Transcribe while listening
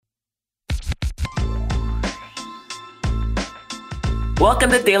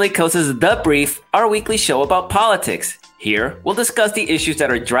Welcome to Daily Kos's The Brief, our weekly show about politics. Here, we'll discuss the issues that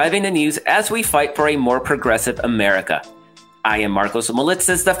are driving the news as we fight for a more progressive America. I am Marcos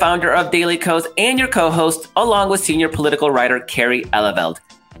Molitzis, the founder of Daily Kos and your co-host, along with senior political writer Kerry Eleveld.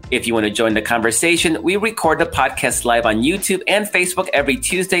 If you want to join the conversation, we record the podcast live on YouTube and Facebook every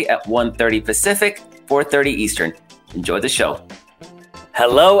Tuesday at 1:30 Pacific, 4:30 Eastern. Enjoy the show.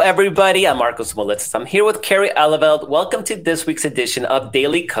 Hello, everybody. I'm Marcos Molitzis. I'm here with Kerry Eleveld. Welcome to this week's edition of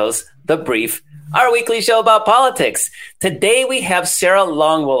Daily Kos, The Brief, our weekly show about politics. Today, we have Sarah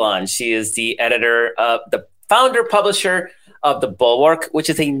Longwell on. She is the editor of the founder publisher of The Bulwark, which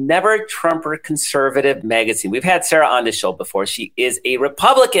is a Never Trumper conservative magazine. We've had Sarah on the show before. She is a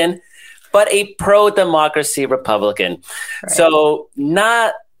Republican, but a pro-democracy Republican. Right. So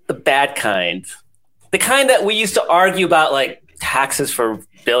not the bad kind. The kind that we used to argue about, like taxes for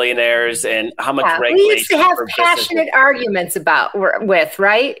billionaires and how much regulation. We used to have passionate arguments with,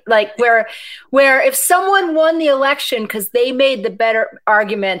 right? Like where if someone won the election because they made the better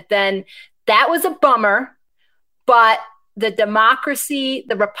argument, then that was a bummer, but the democracy,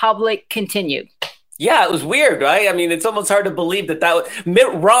 the republic continued. Yeah, it was weird, right? I mean, it's almost hard to believe that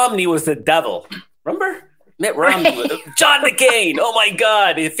Mitt Romney was the devil. Remember? Mitt Romney, right. John McCain. Oh my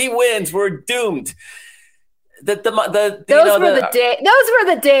God. If he wins, we're doomed. Those were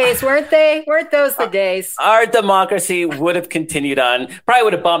the days, weren't they? Weren't those the days? Our democracy would have continued on, probably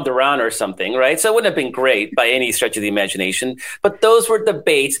would have bombed around or something, right? So it wouldn't have been great by any stretch of the imagination. But those were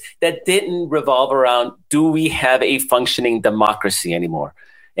debates that didn't revolve around, do we have a functioning democracy anymore?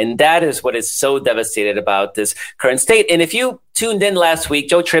 And that is what is so devastated about this current state. And if you tuned in last week,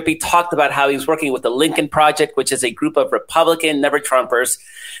 Joe Trippi talked about how he's working with the Lincoln Project, which is a group of Republican Never Trumpers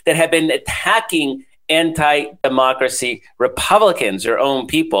that have been attacking anti-democracy Republicans, their own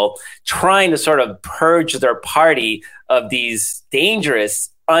people, trying to sort of purge their party of these dangerous,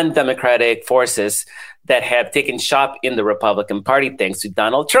 undemocratic forces that have taken shop in the Republican Party thanks to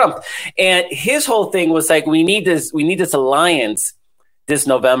Donald Trump. And his whole thing was like, we need this alliance this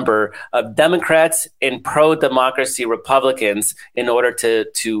November of Democrats and pro-democracy Republicans in order to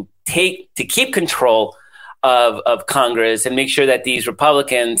keep control of Congress and make sure that these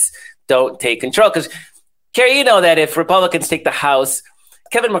Republicans don't take control. Because, Kerry, you know that if Republicans take the House,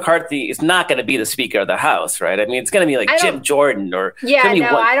 Kevin McCarthy is not going to be the Speaker of the House, right? I mean, it's going to be like Jim Jordan or... Yeah,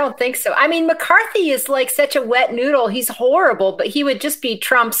 no, I don't think so. I mean, McCarthy is like such a wet noodle. He's horrible, but he would just be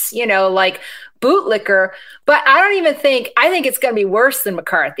Trump's, like bootlicker. But I think it's going to be worse than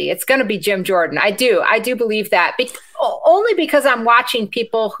McCarthy. It's going to be Jim Jordan. I do believe that. Only because I'm watching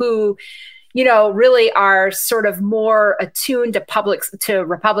people who... really are sort of more attuned to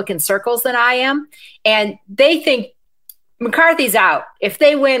Republican circles than I am. And they think McCarthy's out. If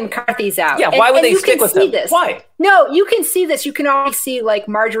they win, McCarthy's out. Yeah, why would they stick with him? This. Why? No, you can see this. You can always see like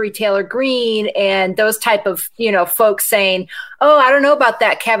Marjorie Taylor Greene and those type of, folks saying, oh, I don't know about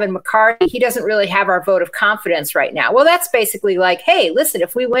that Kevin McCarthy. He doesn't really have our vote of confidence right now. Well, that's basically like, hey, listen,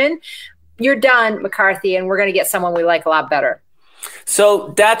 if we win, you're done, McCarthy, and we're going to get someone we like a lot better.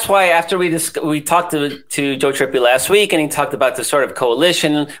 So that's why after we talked to Joe Trippi last week and he talked about the sort of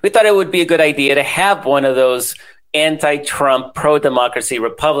coalition, we thought it would be a good idea to have one of those anti-Trump, pro-democracy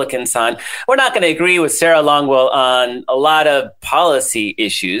Republicans on. We're not going to agree with Sarah Longwell on a lot of policy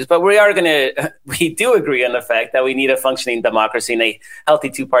issues, but we do agree on the fact that we need a functioning democracy and a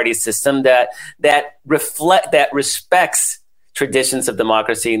healthy two-party system that respects traditions of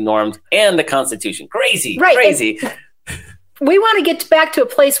democracy, norms, and the Constitution. Crazy. We want to get back to a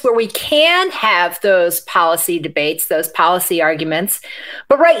place where we can have those policy debates, those policy arguments.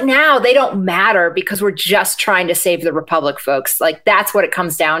 But right now, they don't matter because we're just trying to save the republic, folks. Like, that's what it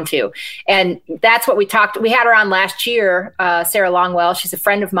comes down to. And that's what we had her on last year, Sarah Longwell. She's a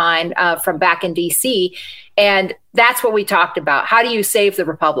friend of mine from back in D.C. And that's what we talked about. How do you save the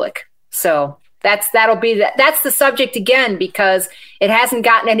republic? So that's the subject again, because it hasn't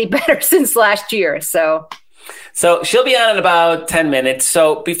gotten any better since last year. So she'll be on in about 10 minutes.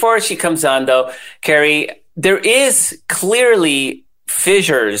 So before she comes on, though, Kerry, there is clearly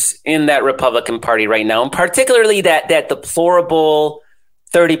fissures in that Republican Party right now, and particularly that deplorable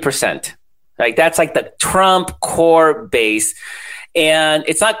 30%. Like that's like the Trump core base, and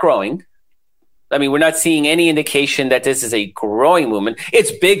it's not growing. I mean, we're not seeing any indication that this is a growing movement. It's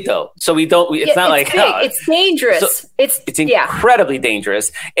big, though. So it's dangerous. So it's incredibly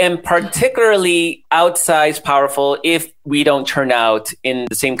dangerous, and particularly outsized powerful if we don't turn out in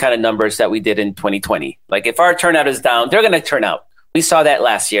the same kind of numbers that we did in 2020. Like if our turnout is down, they're going to turn out. We saw that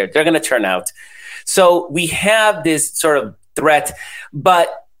last year. They're going to turn out. So we have this sort of threat,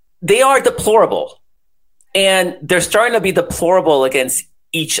 but they are deplorable. And they're starting to be deplorable against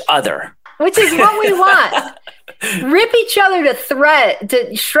each other. Which is what we want. Rip each other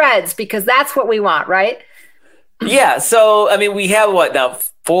to shreds, because that's what we want, right? Yeah. So, I mean, we have what now?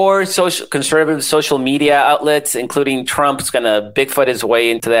 4 conservative social media outlets, including Trump's going to Bigfoot his way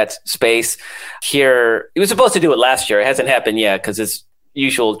into that space here. He was supposed to do it last year. It hasn't happened yet because it's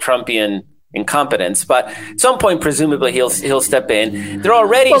usual Trumpian incompetence. But at some point, presumably, he'll step in. They're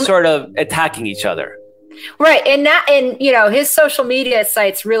already sort of attacking each other. Right. And his social media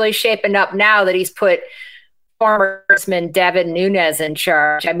site's really shaping up now that he's put former Congressman Devin Nunes in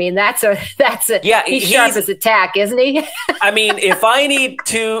charge. I mean, he's sharp as a tack, isn't he? I mean, if I need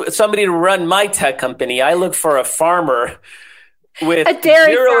somebody to run my tech company, I look for a farmer with a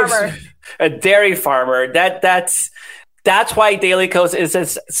dairy farmer. That's why Daily Kos is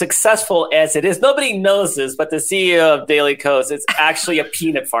as successful as it is. Nobody knows this, but the CEO of Daily Kos is actually a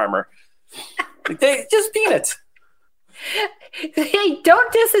peanut farmer. They just peanuts. Hey,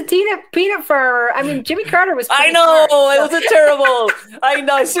 don't diss a peanut farmer. I mean, Jimmy Carter was. I know. It was a terrible. I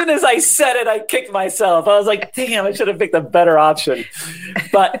know. As soon as I said it, I kicked myself. I was like, damn, I should have picked a better option.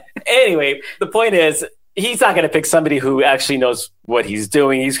 But anyway, the point is, he's not going to pick somebody who actually knows what he's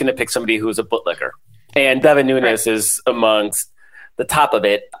doing. He's going to pick somebody who's a bootlicker. And Devin Nunes is amongst the top of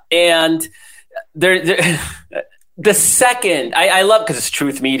it. And the second, I love because it's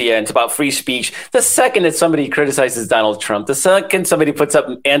truth media and it's about free speech. The second that somebody criticizes Donald Trump, the second somebody puts up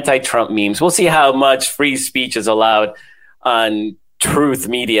anti-Trump memes, we'll see how much free speech is allowed on truth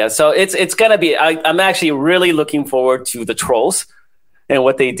media. So it's going to be, I'm actually really looking forward to the trolls and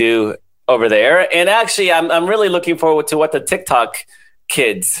what they do over there. And actually, I'm really looking forward to what the TikTok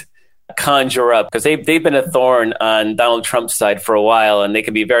kids conjure up, because they've been a thorn on Donald Trump's side for a while, and they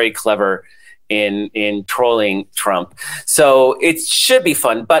can be very clever in trolling Trump. So it should be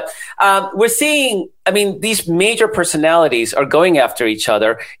fun. But we're seeing, I mean, these major personalities are going after each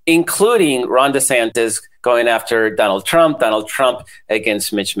other, including Ron DeSantis going after Donald Trump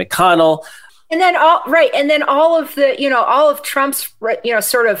against Mitch McConnell. And then all of Trump's,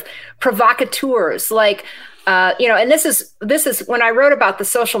 sort of provocateurs, like, and this is when I wrote about the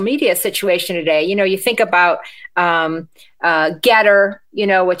social media situation today. You think about Getter,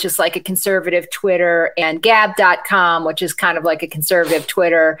 which is like a conservative Twitter, and Gab.com, which is kind of like a conservative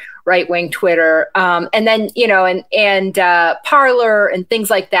Twitter, right-wing Twitter, and then and Parler and things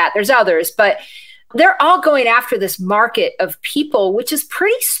like that. There's others, but they're all going after this market of people, which is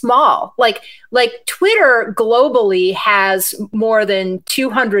pretty small. Like Twitter globally has more than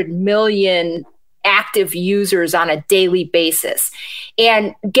 200 million active users on a daily basis.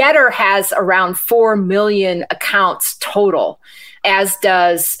 And Getter has around 4 million accounts total, as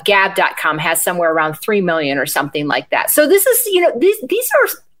does Gab.com has somewhere around 3 million or something like that. So this is, these are,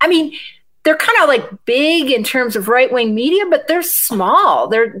 I mean, they're kind of like big in terms of right-wing media, but they're small.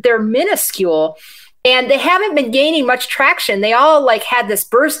 They're minuscule. And they haven't been gaining much traction. They all had this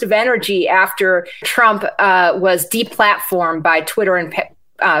burst of energy after Trump was deplatformed by Twitter and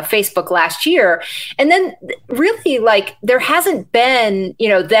Facebook last year. And then really there hasn't been,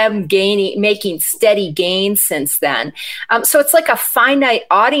 them making steady gains since then. So it's like a finite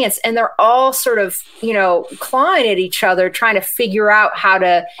audience, and they're all sort of, clawing at each other, trying to figure out how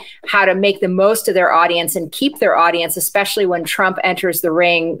to make the most of their audience and keep their audience, especially when Trump enters the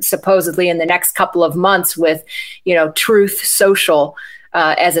ring, supposedly in the next couple of months with, Truth Social,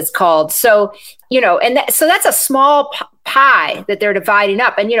 as it's called. So, so that's a small pie that they're dividing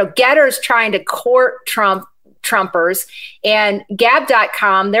up. And, Getter's trying to court Trumpers, and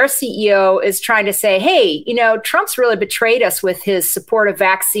Gab.com, their CEO, is trying to say, hey, Trump's really betrayed us with his support of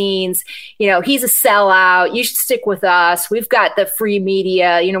vaccines. He's a sellout. You should stick with us. We've got the free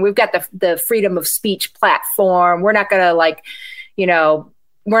media. We've got the freedom of speech platform. We're not going to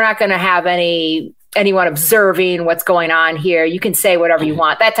we're not going to have anyone observing what's going on here. You can say whatever you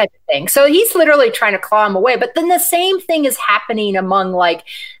want, that type of thing. So he's literally trying to claw him away. But then the same thing is happening among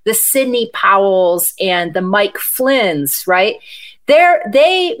the Sidney Powells and the Mike Flynn's, right?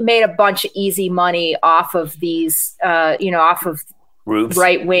 They made a bunch of easy money off of these, off of Rubes.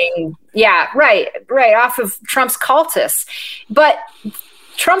 Right wing. Yeah, right. Off of Trump's cultists. But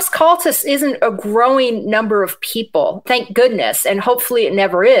Trump's cultists isn't a growing number of people, thank goodness, and hopefully it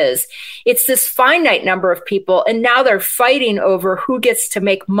never is. It's this finite number of people, and now they're fighting over who gets to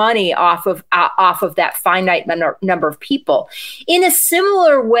make money off of that finite number of people. In a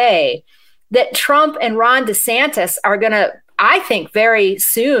similar way that Trump and Ron DeSantis are going to, I think, very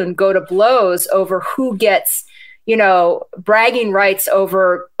soon go to blows over who gets bragging rights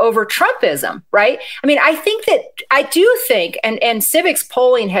over Trumpism, right? I mean, I do think, and Civics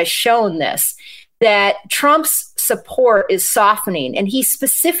polling has shown this, that Trump's support is softening. And he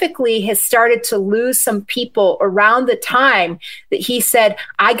specifically has started to lose some people around the time that he said,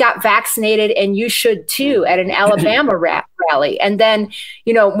 I got vaccinated and you should too, at an Alabama rally. And then,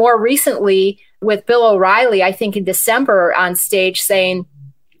 more recently with Bill O'Reilly, I think in December on stage saying,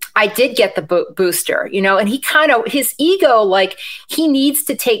 I did get the booster, and he his ego, like he needs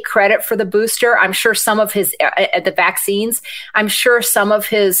to take credit for the booster. I'm sure some of his, the vaccines, I'm sure some of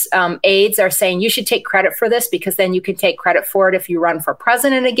his aides are saying you should take credit for this because then you can take credit for it if you run for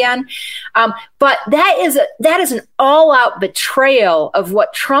president again. But that is an all out betrayal of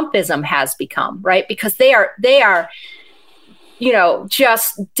what Trumpism has become, right? Because they are,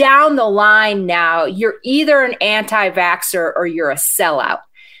 just down the line now, you're either an anti-vaxxer or you're a sellout.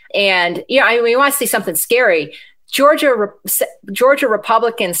 And, we want to see something scary. Georgia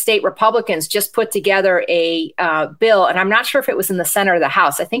Republicans, state Republicans just put together a bill, and I'm not sure if it was in the Senate or the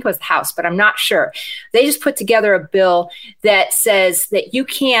House. I think it was the House, but I'm not sure. They just put together a bill that says that you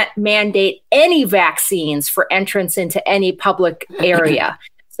can't mandate any vaccines for entrance into any public area.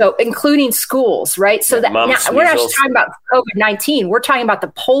 So including schools, right? So that now, we're not just talking about COVID-19. We're talking about the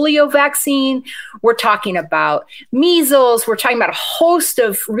polio vaccine. We're talking about measles. We're talking about a host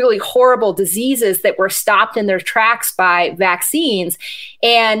of really horrible diseases that were stopped in their tracks by vaccines.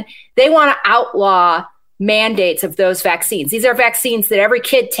 And they want to outlaw mandates of those vaccines. These are vaccines that every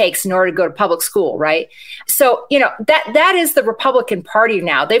kid takes in order to go to public school, right? So, that is the Republican Party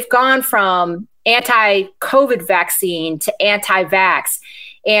now. They've gone from anti-COVID vaccine to anti-vax.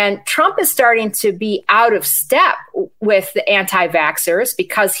 And Trump is starting to be out of step with the anti-vaxxers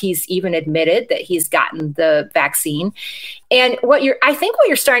because he's even admitted that he's gotten the vaccine. And I think what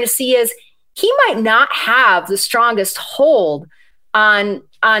you're starting to see is he might not have the strongest hold on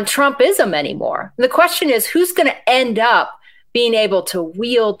Trumpism anymore. The question is, who's going to end up being able to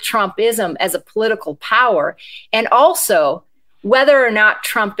wield Trumpism as a political power? And also, whether or not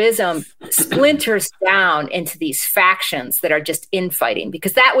Trumpism splinters down into these factions that are just infighting,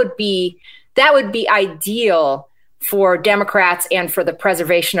 because that would be ideal for Democrats and for the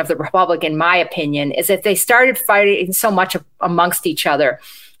preservation of the Republic, in my opinion, is if they started fighting so much amongst each other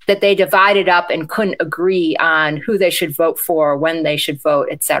that they divided up and couldn't agree on who they should vote for, when they should vote,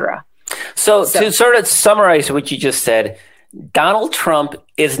 et cetera. So to sort of summarize what you just said, Donald Trump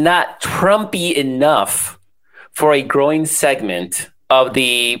is not Trumpy enough for a growing segment of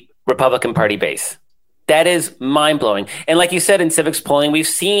the Republican Party base. That is mind-blowing. And like you said, in civics polling, we've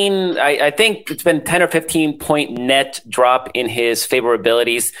seen, I think it's been 10 or 15 point net drop in his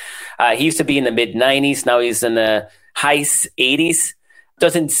favorabilities. He used to be in the mid-90s. Now he's in the high 80s.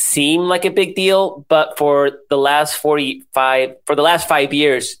 Doesn't seem like a big deal, but for the last 5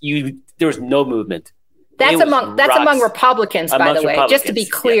 years, there was no movement. That's among Republicans, by the way. Just to be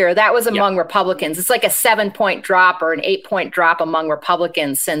clear, that was among Republicans. It's like a 7-point drop or an 8-point drop among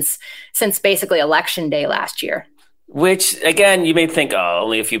Republicans since basically Election Day last year. Which, again, you may think,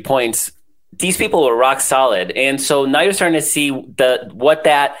 only a few points. These people were rock solid. And so now you're starting to see what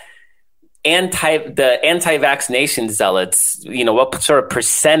that the anti-vaccination zealots, what sort of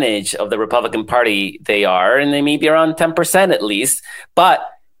percentage of the Republican Party they are. And they may be around 10% at least. But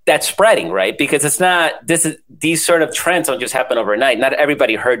that's spreading, right? Because these sort of trends don't just happen overnight. Not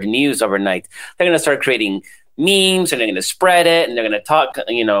everybody heard the news overnight. They're going to start creating memes and they're going to spread it and they're going to talk,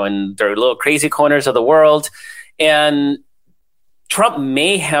 in their little crazy corners of the world. And Trump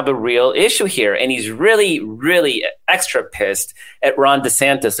may have a real issue here. And he's really, really extra pissed at Ron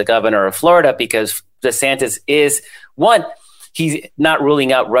DeSantis, the governor of Florida, because DeSantis is he's not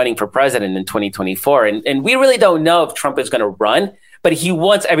ruling out running for president in 2024. And we really don't know if Trump is going to run. But he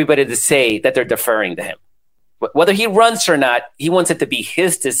wants everybody to say that they're deferring to him. Whether he runs or not, he wants it to be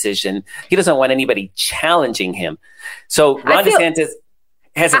his decision. He doesn't want anybody challenging him. So Ron DeSantis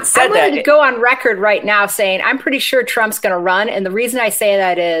hasn't said that. I'm going to go on record right now saying I'm pretty sure Trump's going to run. And the reason I say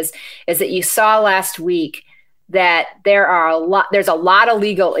that is that you saw last week that there's a lot of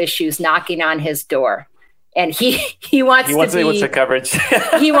legal issues knocking on his door. And he wants the coverage.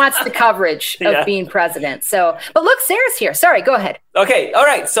 He wants the coverage of being president. So, but look, Sarah's here. Sorry, go ahead. Okay. All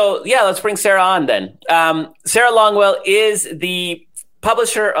right. So let's bring Sarah on then. Sarah Longwell is the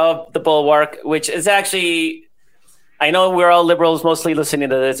publisher of The Bulwark, which is actually, I know we're all liberals mostly listening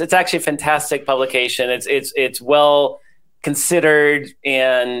to this. It's actually a fantastic publication. It's well considered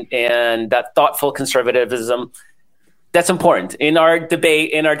and that thoughtful conservatism. That's important in our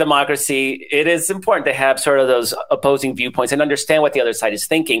debate, in our democracy. It is important to have sort of those opposing viewpoints and understand what the other side is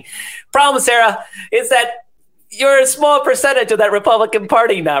thinking. Problem, Sarah, is that you're a small percentage of that Republican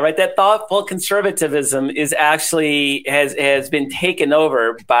Party now, right? That thoughtful conservatism is actually has been taken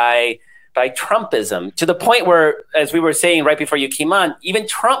over by by Trumpism to the point where, as we were saying right before you came on, even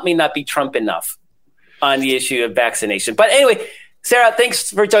Trump may not be Trump enough on the issue of vaccination. But anyway, Sarah,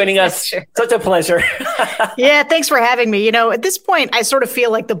 thanks for joining us. Sure. Such a pleasure. Yeah, thanks for having me. At this point, I sort of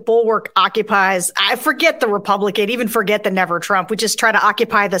feel like the bulwark occupies, I forget the Republican, even forget the never Trump. We just try to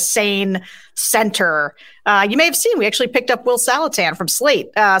occupy the sane center. You may have seen, we actually picked up Will Saletan from Slate.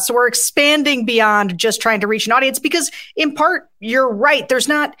 So we're expanding beyond just trying to reach an audience because in part, you're right.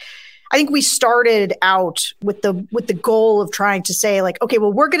 I think we started out with the goal of trying to say like, okay,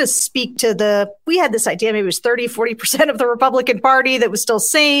 well, we're going to speak to we had this idea, maybe it was 30-40% of the Republican Party that was still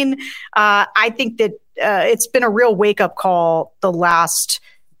sane. I think that it's been a real wake up call the last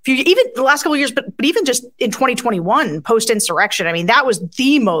couple of years, but even just in 2021, post-insurrection, I mean, that was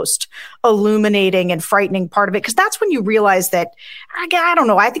the most illuminating and frightening part of it, because that's when you realize that, I don't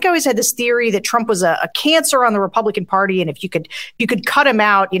know, I think I always had this theory that Trump was a cancer on the Republican Party, and if you could cut him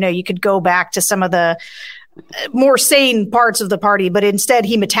out, you could go back to some of the more sane parts of the party, but instead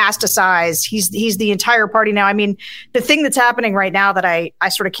he metastasized. He's the entire party now. I mean, the thing that's happening right now that I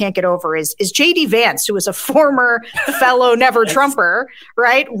sort of can't get over is J.D. Vance, who is a former fellow never Trumper,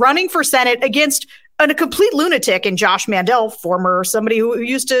 right, running for Senate against a complete lunatic in Josh Mandel, somebody who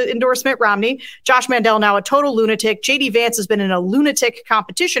used to endorse Mitt Romney. Josh Mandel, now a total lunatic. J.D. Vance has been in a lunatic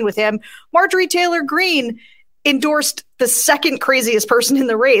competition with him. Marjorie Taylor Greene endorsed the second craziest person in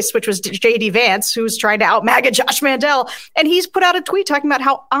the race, which was J.D. Vance, who's trying to out-MAGA Josh Mandel. And he's put out a tweet talking about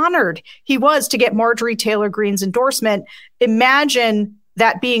how honored he was to get Marjorie Taylor Greene's endorsement. Imagine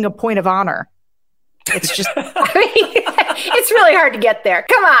that being a point of honor. It's just, it's really hard to get there.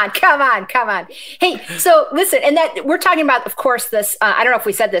 Come on. Hey, so listen, and that we're talking about, of course, this, I don't know if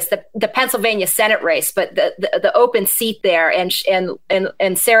we said this, the Pennsylvania Senate race, but the open seat there, and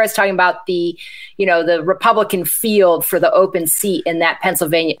Sarah's talking about the Republican field for the open seat in that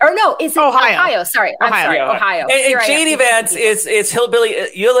Pennsylvania, or no, is it Ohio? Sorry. Ohio. And J.D. Vance is Hillbilly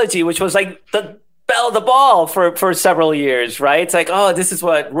Eulogy, which was like the bell of the ball for several years, right? It's like, oh, this is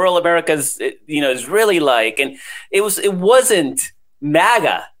what rural America is really like, and it wasn't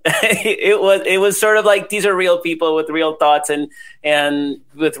MAGA. it was sort of like, these are real people with real thoughts and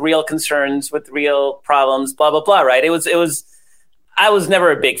with real concerns, with real problems, blah blah blah, right? It was. I was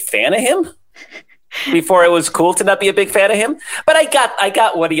never a big fan of him before it was cool to not be a big fan of him, but I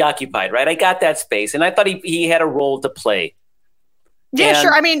got what he occupied, right? I got that space, and I thought he had a role to play. Yeah,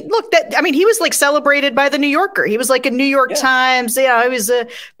 sure. I mean, look, he was like celebrated by the New Yorker. He was like a New York Times, he was a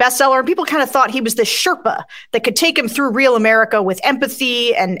bestseller. And people kind of thought he was this Sherpa that could take him through real America with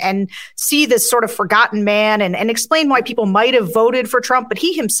empathy and see this sort of forgotten man and explain why people might have voted for Trump. But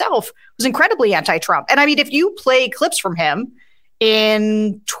he himself was incredibly anti-Trump. And I mean, if you play clips from him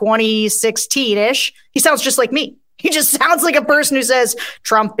in 2016-ish, he sounds just like me. He just sounds like a person who says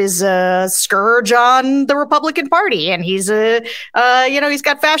Trump is a scourge on the Republican Party, and he's he's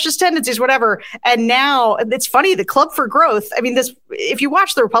got fascist tendencies, whatever. And now it's funny, the Club for Growth. I mean, if you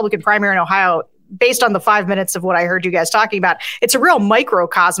watch the Republican primary in Ohio, based on the 5 minutes of what I heard you guys talking about, it's a real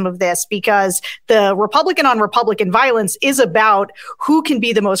microcosm of this, because the Republican on Republican violence is about who can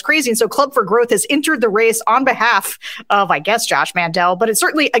be the most crazy. And so Club for Growth has entered the race on behalf of, I guess, Josh Mandel, but it's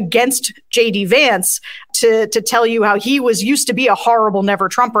certainly against J.D. Vance to tell you how he used to be a horrible never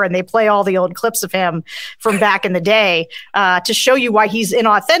Trumper. And they play all the old clips of him from back in the day to show you why he's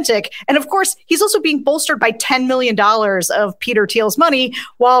inauthentic. And of course, he's also being bolstered by $10 million of Peter Thiel's money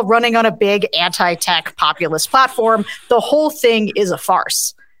while running on a big anti-tech populist platform. The whole thing is a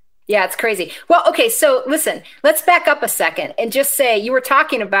farce. Yeah, it's crazy. Well, okay, so listen, let's back up a second and just say, you were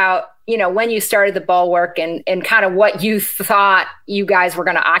talking about, when you started the Bulwark and kind of what you thought you guys were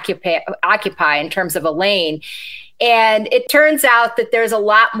going to occupy in terms of a lane. And it turns out that there's a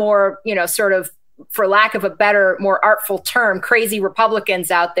lot more, sort of, for lack of a better, more artful term, crazy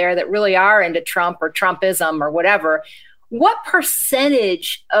Republicans out there that really are into Trump or Trumpism or whatever. What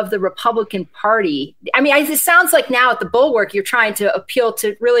percentage of the Republican Party? I mean, it sounds like now at the Bulwark, you're trying to appeal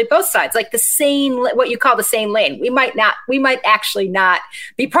to really both sides, like the sane, what you call the sane lane. We might actually not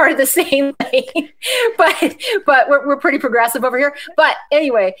be part of the sane lane, but we're pretty progressive over here. But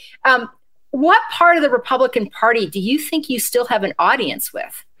anyway, what part of the Republican Party do you think you still have an audience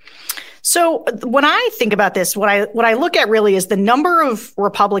with? So when I think about this, what I look at really is the number of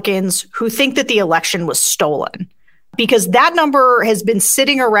Republicans who think that the election was stolen. Because that number has been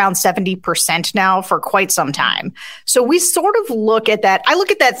sitting around 70% now for quite some time. So we sort of look at that. I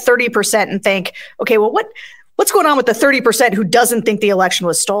look at that 30% and think, okay, well, what what's going on with the 30% who doesn't think the election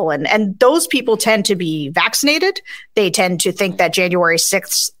was stolen? And those people tend to be vaccinated. They tend to think that January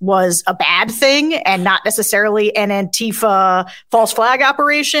 6th was a bad thing and not necessarily an Antifa false flag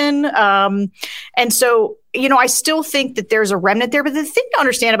operation. And so, I still think that there's a remnant there. But the thing to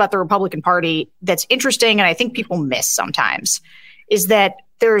understand about the Republican Party that's interesting, and I think people miss sometimes, is that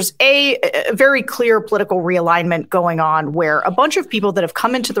there's a very clear political realignment going on where a bunch of people that have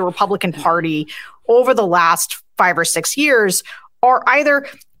come into the Republican Party over the last 5 or 6 years are either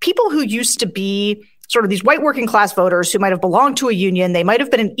people who used to be sort of these white working class voters who might have belonged to a union. They might have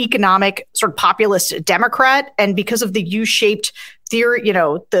been an economic sort of populist Democrat. And because of the U-shaped theory,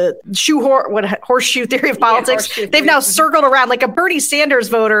 the horseshoe theory of politics, they've now circled around. Like a Bernie Sanders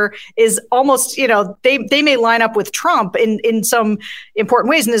voter is almost, they may line up with Trump in some important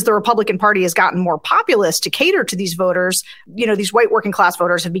ways. And as the Republican Party has gotten more populist to cater to these voters, these white working class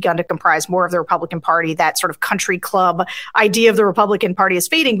voters have begun to comprise more of the Republican Party. That sort of country club idea of the Republican Party is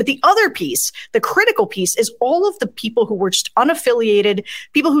fading. But the other piece, the critical piece, is all of the people who were just unaffiliated,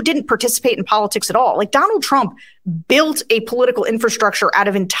 people who didn't participate in politics at all. Like Donald Trump built a political infrastructure out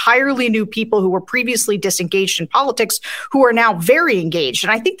of entirely new people who were previously disengaged in politics, who are now very engaged.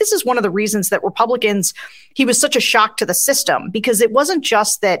 And I think this is one of the reasons that Republicans, he was such a shock to the system, because it wasn't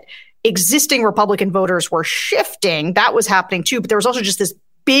just that existing Republican voters were shifting. That was happening too. But there was also just this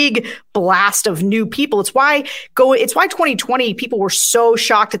big blast of new people. It's why 2020 people were so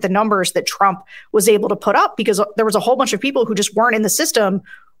shocked at the numbers that Trump was able to put up, because there was a whole bunch of people who just weren't in the system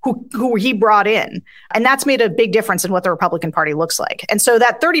who he brought in. And that's made a big difference in what the Republican Party looks like. And so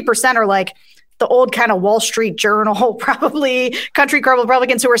that 30% are like the old kind of Wall Street Journal, probably country club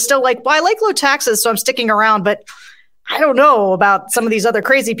Republicans who are still like, well, I like low taxes, so I'm sticking around, but I don't know about some of these other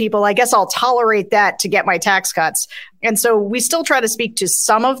crazy people. I guess I'll tolerate that to get my tax cuts. And so we still try to speak to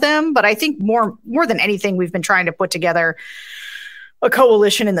some of them, but I think more than anything, we've been trying to put together a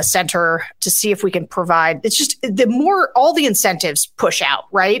coalition in the center to see if we can provide. It's just the more all the incentives push out,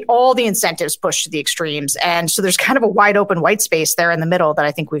 right? All the incentives push to the extremes. And so there's kind of a wide open white space there in the middle that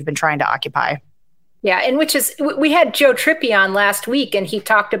I think we've been trying to occupy. Yeah. And we had Joe Trippi on last week, and he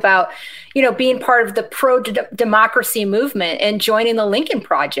talked about, being part of the pro-democracy movement and joining the Lincoln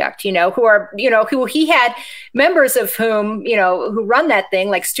Project, who he had members of whom, who run that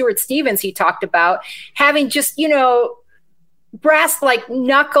thing, like Stuart Stevens, he talked about having just, brass like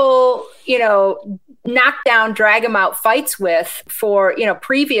knuckle, knockdown, drag them out fights with for,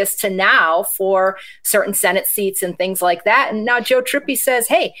 previous to now for certain Senate seats and things like that. And now Joe Trippi says,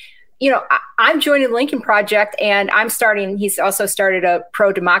 hey, I'm joining the Lincoln Project, and he's also started a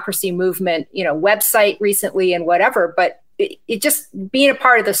pro-democracy movement, website recently and whatever, but it just being a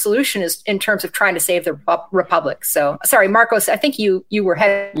part of the solution is in terms of trying to save the republic. So sorry, Marcos, I think you were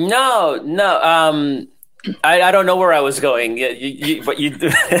headed. No. I don't know where I was going. What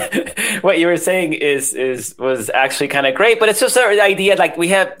you were saying was actually kind of great, but it's just the idea, like we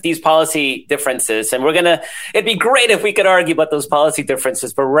have these policy differences, and it'd be great if we could argue about those policy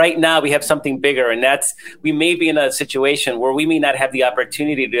differences, but right now we have something bigger, and that's, we may be in a situation where we may not have the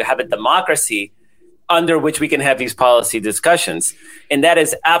opportunity to have a democracy under which we can have these policy discussions. And that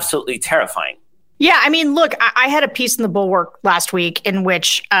is absolutely terrifying. Yeah, I mean, look, I had a piece in the Bulwark last week in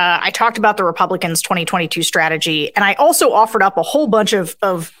which I talked about the Republicans' 2022 strategy, and I also offered up a whole bunch of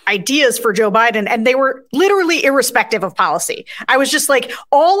ideas for Joe Biden, and they were literally irrespective of policy. I was just like,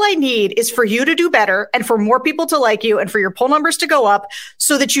 all I need is for you to do better and for more people to like you and for your poll numbers to go up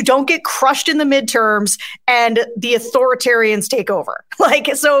so that you don't get crushed in the midterms and the authoritarians take over.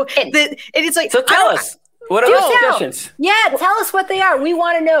 So tell us. What are those suggestions? Yeah, tell us what they are. We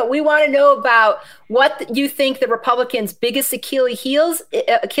want to know. We want to know about what you think the Republicans' biggest Achilles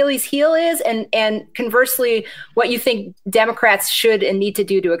heel is, and conversely, what you think Democrats should and need to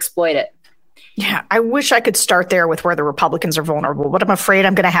do to exploit it. Yeah, I wish I could start there with where the Republicans are vulnerable, but I'm afraid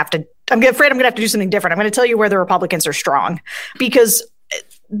I'm going to have to do something different. I'm going to tell you where the Republicans are strong, because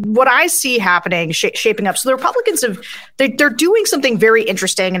what I see happening, shaping up. So the Republicans they're doing something very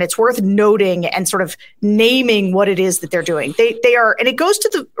interesting, and it's worth noting and sort of naming what it is that they're doing. They are, and it goes to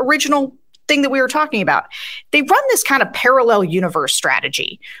the original thing that we were talking about. They run this kind of parallel universe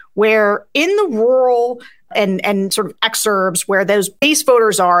strategy where in the rural and sort of exurbs where those base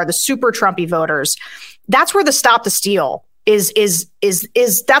voters are, the super Trumpy voters, that's where the Stop the Steal is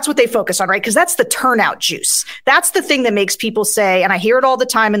that's what they focus on, right? Because that's the turnout juice. That's the thing that makes people say, and I hear it all the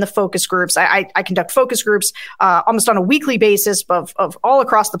time in the focus groups. I conduct focus groups almost on a weekly basis of all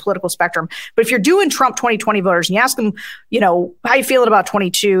across the political spectrum. But if you're doing Trump 2020 voters and you ask them, how you feeling about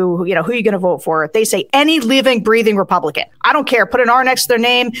 22, who are you going to vote for? They say any living, breathing Republican. I don't care. Put an R next to their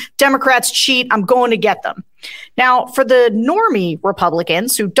name. Democrats cheat. I'm going to get them. Now, for the normie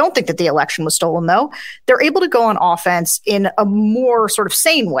Republicans who don't think that the election was stolen, though, they're able to go on offense in a more sort of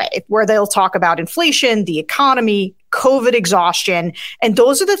sane way, where they'll talk about inflation, the economy, COVID exhaustion. And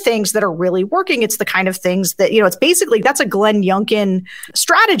those are the things that are really working. It's the kind of things that, it's basically, that's a Glenn Youngkin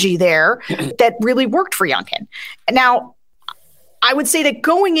strategy there that really worked for Youngkin. Now, I would say that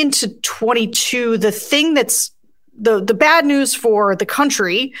going into 22, the thing that's the bad news for the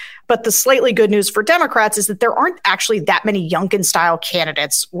country, but the slightly good news for Democrats is that there aren't actually that many Youngkin-style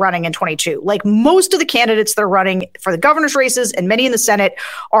candidates running in 22. Like, most of the candidates that are running for the governor's races and many in the Senate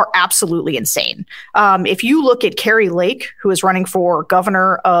are absolutely insane. If you look at Carrie Lake, who is running for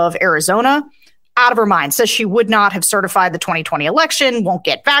governor of Arizona, out of her mind, says she would not have certified the 2020 election, won't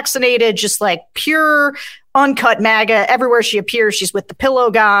get vaccinated, just like pure uncut MAGA. Everywhere she appears, she's with the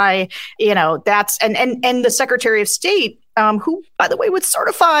pillow guy. That's and the Secretary of State, who, by the way, would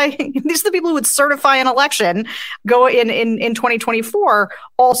certify. These are the people who would certify an election go in 2024.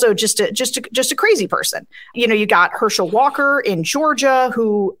 Also, just a crazy person. You got Herschel Walker in Georgia,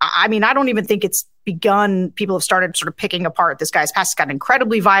 who, I don't even think it's begun. People have started sort of picking apart this guy's past. He's got an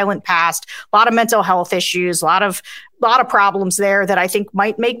incredibly violent past, a lot of mental health issues, a lot of problems there that I think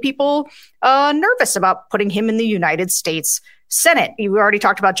might make people nervous about putting him in the United States Senate. We already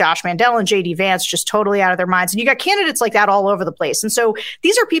talked about Josh Mandel and J.D. Vance, just totally out of their minds. And you got candidates like that all over the place. And so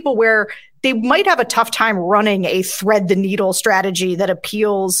these are people where they might have a tough time running a thread the needle strategy that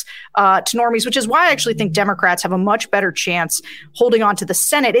appeals to normies, which is why I actually think Democrats have a much better chance holding on to the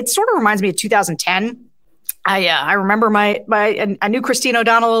Senate. It sort of reminds me of 2010. I remember I knew Christine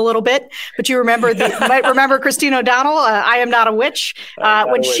O'Donnell a little bit, but you might remember Christine O'Donnell. I am not a witch.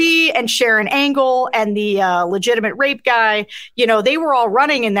 When she and Sharon Angle and the legitimate rape guy, they were all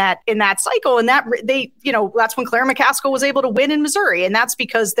running in that cycle, and that's when Claire McCaskill was able to win in Missouri, and that's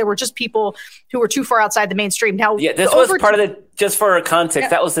because there were just people who were too far outside the mainstream. Now, this was part of just for context,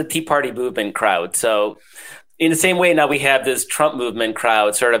 that was the Tea Party movement crowd. So, in the same way, now we have this Trump movement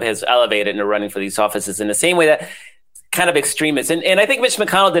crowd sort of has elevated into running for these offices in the same way that kind of extremists. And I think Mitch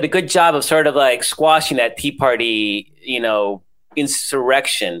McConnell did a good job of sort of like squashing that Tea Party,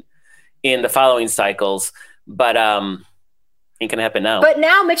 insurrection in the following cycles. But ain't going to happen now. But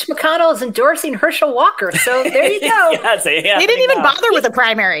now Mitch McConnell is endorsing Herschel Walker. So there you go. He didn't even bother with a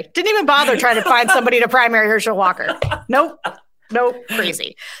primary. Didn't even bother trying to find somebody to primary Herschel Walker. Nope,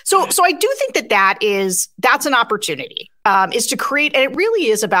 crazy. So I do think that's an opportunity, is to create, and it really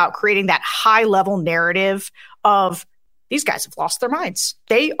is about creating that high level narrative of these guys have lost their minds.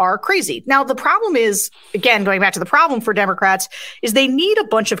 They are crazy. Now, the problem is, again, going back to the problem for Democrats, is they need a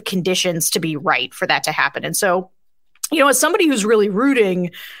bunch of conditions to be right for that to happen. And so, as somebody who's really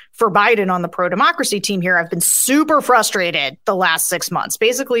rooting for Biden on the pro-democracy team here, I've been super frustrated the last 6 months,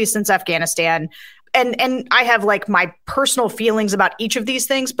 basically since Afghanistan. And I have like my personal feelings about each of these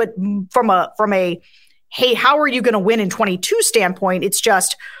things, but from a hey, how are you going to win in 22 standpoint, it's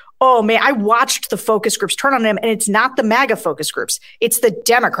just, oh man, I watched the focus groups turn on him, and it's not the MAGA focus groups, it's the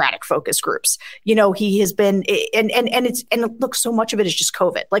Democratic focus groups. He has been, and look, so much of it is just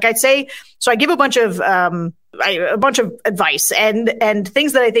COVID. Like I'd say, so I give a bunch of advice and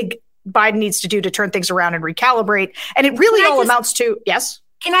things that I think Biden needs to do to turn things around and recalibrate. And it really all amounts to, yes.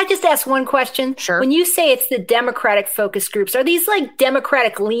 Can I just ask one question? Sure. When you say it's the Democratic focus groups, are these like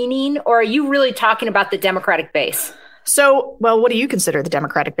Democratic leaning, or are you really talking about the Democratic base? So, well, what do you consider the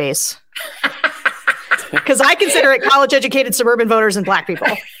Democratic base? Because I consider it college-educated suburban voters and Black people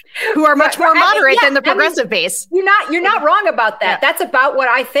who are much more moderate than the progressive base. You're not wrong about that. Yeah. That's about what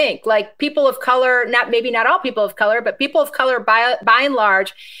I think. Like people of color, maybe not all people of color, but people of color by and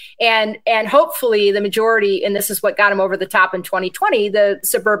large, and hopefully the majority, and this is what got them over the top in 2020, the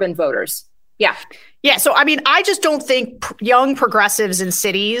suburban voters. Yeah. Yeah. So, I just don't think young progressives in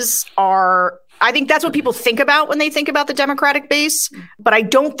cities are. I think that's what people think about when they think about the Democratic base, but I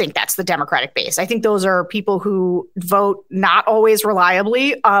don't think that's the Democratic base. I think those are people who vote not always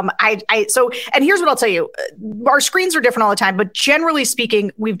reliably. And here's what I'll tell you. Our screens are different all the time, but generally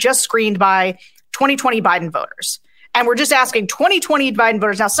speaking, we've just screened by 2020 Biden voters. And we're just asking 2020 Biden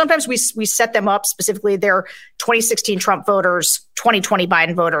voters. Now, sometimes we set them up specifically. They're 2016 Trump voters, 2020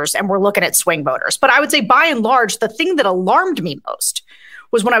 Biden voters, and we're looking at swing voters. But I would say by and large, the thing that alarmed me most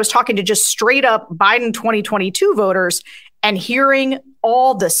was when I was talking to just straight up Biden 2022 voters and hearing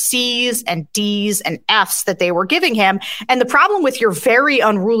all the C's and D's and F's that they were giving him. And the problem with your very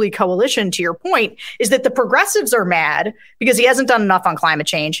unruly coalition, to your point, is that the progressives are mad because he hasn't done enough on climate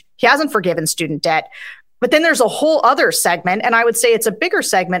change. He hasn't forgiven student debt. But then there's a whole other segment, and I would say it's a bigger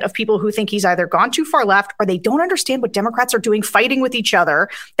segment of people who think he's either gone too far left or they don't understand what Democrats are doing fighting with each other.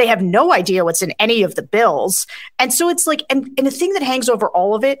 They have no idea what's in any of the bills. And so it's like, and the thing that hangs over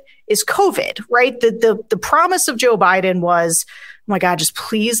all of it is COVID, right? The promise of Joe Biden was, oh my God, just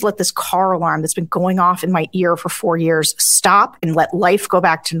please let this car alarm that's been going off in my ear for 4 years stop and let life go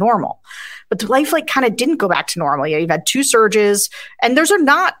back to normal. But the life like kind of didn't go back to normal. You've had 2 surges, and those are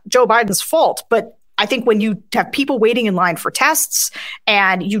not Joe Biden's fault, but I think when you have people waiting in line for tests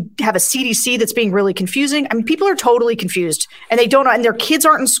and you have a CDC that's being really confusing, I mean, people are totally confused and they don't know, and their kids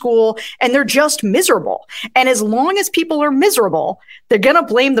aren't in school and they're just miserable. And as long as people are miserable, they're going to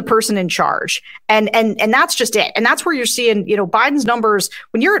blame the person in charge. And that's just it. And that's where you're seeing, Biden's numbers,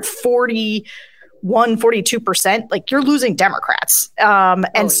 when you're at 42%, like you're losing Democrats.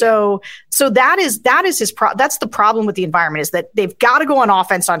 So that is his that's the problem with the environment, is that they've got to go on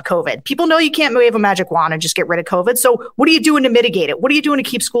offense on COVID. People know you can't wave a magic wand and just get rid of COVID. So what are you doing to mitigate it? What are you doing to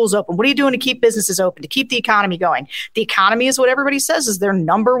keep schools open? What are you doing to keep businesses open, to keep the economy going? The economy is what everybody says is their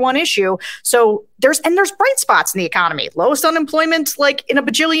number one issue. So there's bright spots in the economy, lowest unemployment like in a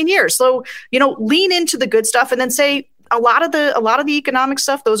bajillion years. So, lean into the good stuff and then say, a lot of the economic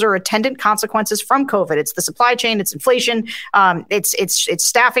stuff, those are attendant consequences from COVID. It's the supply chain, it's inflation, it's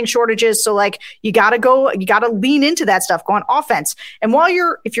staffing shortages. So like you got to lean into that stuff, go on offense. And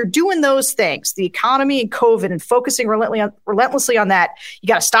if you're doing those things, the economy and COVID, and focusing relentlessly on that, you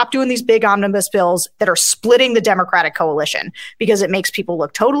got to stop doing these big omnibus bills that are splitting the Democratic coalition, because it makes people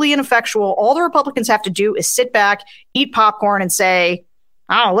look totally ineffectual. All the Republicans have to do is sit back, eat popcorn, and say,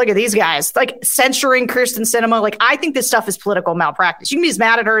 oh, look at these guys, like censoring Kyrsten Sinema. Like, I think this stuff is political malpractice. You can be as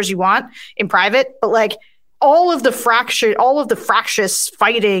mad at her as you want in private, but like all of the fractious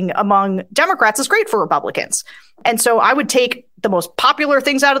fighting among Democrats is great for Republicans. And so I would take the most popular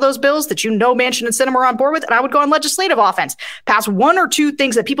things out of those bills that Manchin and Sinema are on board with, and I would go on legislative offense, pass 1 or 2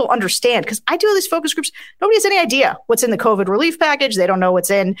 things that people understand. Because I do all these focus groups, nobody has any idea what's in the COVID relief package. They don't know what's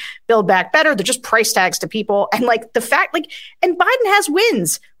in Build Back Better. They're just price tags to people. And like the fact, and Biden has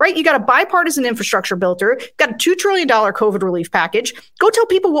wins, right? You got a bipartisan infrastructure bill through, got a $2 trillion COVID relief package. Go tell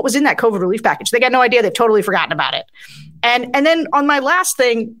people what was in that COVID relief package. They got no idea. They've totally forgotten about it. And then on my last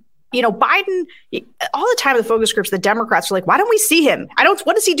thing, Biden, all the time in the focus groups, the Democrats are like, why don't we see him?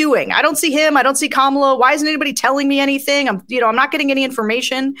 what is he doing? I don't see him. I don't see Kamala. Why isn't anybody telling me anything? I'm not getting any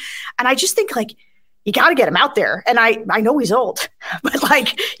information. And I just think you got to get him out there. And I know he's old, but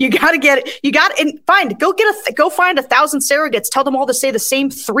you got to get it. Go find 1,000 surrogates, tell them all to say the same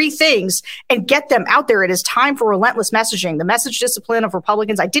 3 things and get them out there. It is time for relentless messaging. The message discipline of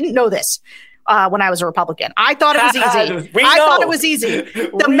Republicans. I didn't know this. When I was a Republican, I thought it was easy.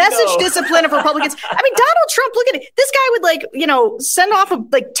 The message discipline of Republicans. I mean, Donald Trump, look at it. This guy would send off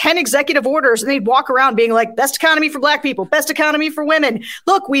 10 executive orders, and they'd walk around being like, best economy for Black people, best economy for women.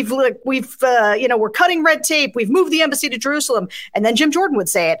 Look, we're cutting red tape. We've moved the embassy to Jerusalem. And then Jim Jordan would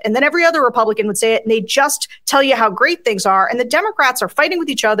say it. And then every other Republican would say it. And they just tell you how great things are. And the Democrats are fighting with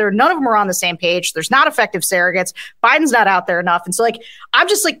each other. None of them are on the same page. There's not effective surrogates. Biden's not out there enough. And so I'm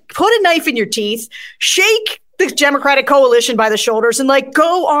just put a knife in your teeth, shake the Democratic coalition by the shoulders, and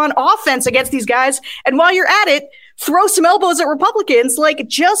go on offense against these guys. And while you're at it, throw some elbows at Republicans,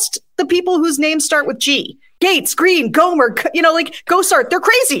 just the people whose names start with G. Gates, Green, Gomer, Gosart. They're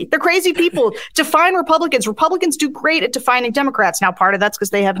crazy. They're crazy people. Define Republicans. Republicans do great at defining Democrats. Now, part of that's because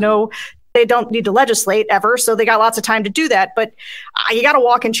they don't need to legislate ever, so they got lots of time to do that. But you got to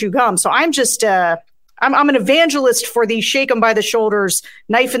walk and chew gum. So I'm just I'm an evangelist for the shake them by the shoulders,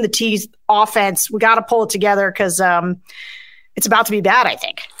 knife in the teeth offense. We got to pull it together because it's about to be bad, I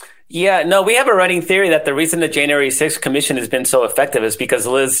think. Yeah, no, we have a running theory that the reason the January 6th commission has been so effective is because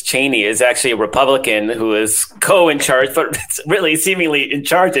Liz Cheney is actually a Republican who is in charge, but really seemingly in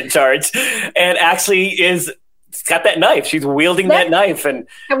charge, and actually got that knife. She's wielding that knife. And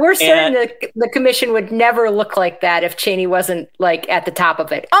we're certain the commission would never look like that if Cheney wasn't at the top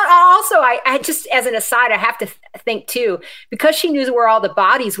of it. Also, I just, as an aside, I have to think too, because she knew where all the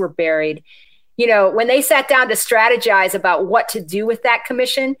bodies were buried, when they sat down to strategize about what to do with that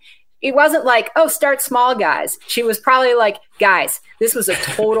commission, it wasn't start small, guys. She was probably guys, this was a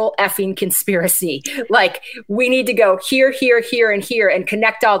total effing conspiracy. We need to go here, here, here, and here and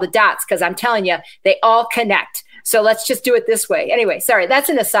connect all the dots, because I'm telling you, they all connect. So let's just do it this way. Anyway, sorry, that's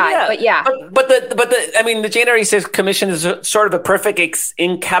an aside, but yeah. But the January 6th commission is sort of a perfect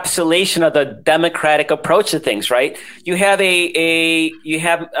encapsulation of the Democratic approach to things, right? You have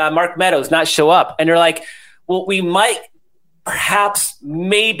Mark Meadows not show up, and they're like, well, we might perhaps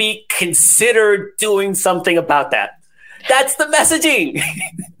maybe consider doing something about that. That's the messaging.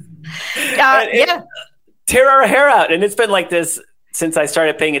 Yeah. tear our hair out. And it's been like this since I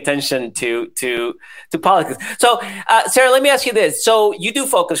started paying attention to politics. So, Sarah, let me ask you this. So you do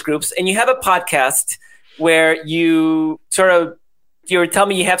focus groups and you have a podcast where you were telling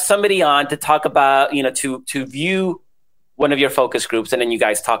me you have somebody on to talk about, to view one of your focus groups, and then you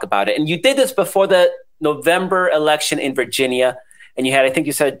guys talk about it. And you did this before the November election in Virginia. And you had, I think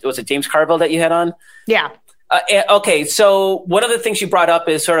you said, was it James Carville that you had on? Yeah. Okay. So one of the things you brought up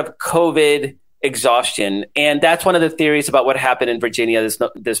is sort of COVID exhaustion. And that's one of the theories about what happened in Virginia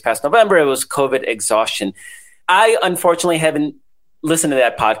this past November. It was COVID exhaustion. I unfortunately haven't listened to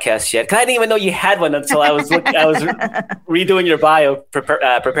that podcast yet, because I didn't even know you had one until I was redoing your bio,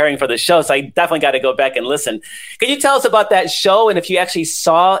 preparing for the show. So I definitely got to go back and listen. Can you tell us about that show, and if you actually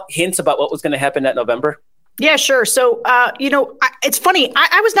saw hints about what was going to happen that November? Yeah, sure. So, it's funny.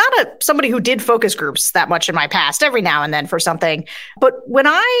 I was not somebody who did focus groups that much in my past, every now and then for something. But when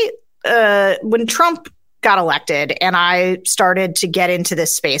Trump got elected and I started to get into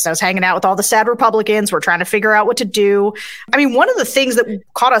this space, I was hanging out with all the sad Republicans. We're trying to figure out what to do. I mean, one of the things that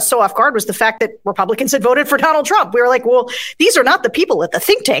caught us so off guard was the fact that Republicans had voted for Donald Trump. We were like, well, these are not the people at the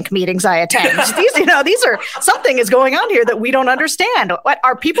think tank meetings I attend. These are, something is going on here that we don't understand. What,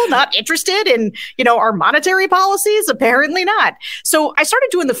 are people not interested in, our monetary policies? Apparently not. So I started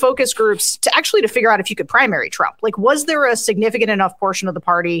doing the focus groups to figure out if you could primary Trump. Like, was there a significant enough portion of the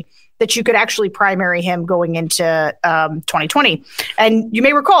party that you could actually primary him going into 2020. And you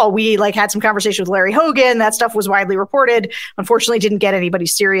may recall, we had some conversation with Larry Hogan. That stuff was widely reported. Unfortunately, didn't get anybody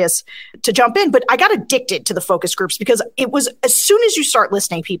serious to jump in. But I got addicted to the focus groups, because it was, as soon as you start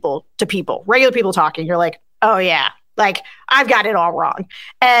listening to people, regular people talking, you're like, oh yeah, I've got it all wrong.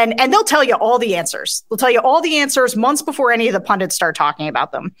 And they'll tell you all the answers. They'll tell you all the answers months before any of the pundits start talking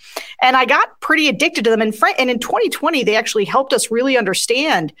about them. And I got pretty addicted to them. And in 2020, they actually helped us really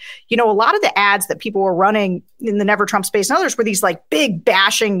understand, a lot of the ads that people were running in the Never Trump space and others were these big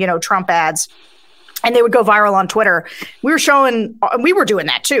bashing, Trump ads. And they would go viral on Twitter. We were doing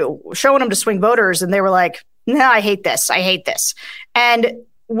that too, showing them to swing voters. And they were like, no, I hate this. I hate this. And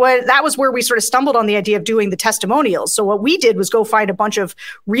that was where we sort of stumbled on the idea of doing the testimonials. So what we did was go find a bunch of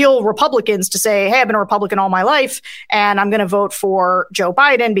real Republicans to say, hey, I've been a Republican all my life, and I'm going to vote for Joe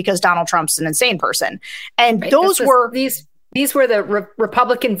Biden because Donald Trump's an insane person. And right. These were the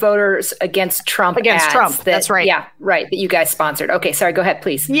Republican voters against Trump. That's right. Yeah, right. That you guys sponsored. Okay, sorry. Go ahead,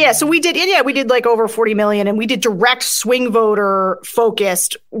 please. Yeah. So we did over 40 million, and we did direct swing voter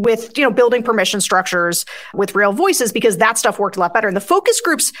focused with, building permission structures with real voices, because that stuff worked a lot better. And the focus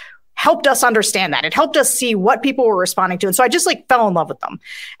groups helped us understand that. It helped us see what people were responding to. And so I just fell in love with them.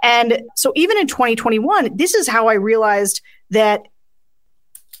 And so even in 2021, this is how I realized that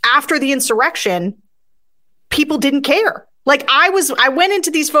after the insurrection, people didn't care. I went into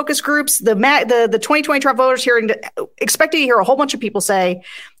these focus groups, the 2020 Trump voters hearing, expecting to hear a whole bunch of people say,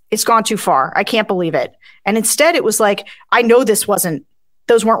 it's gone too far. I can't believe it. And instead it was I know those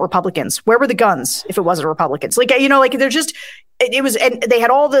weren't Republicans. Where were the guns if it wasn't Republicans? They're just, it was, and they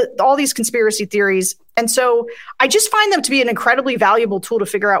had all these conspiracy theories. And so I just find them to be an incredibly valuable tool to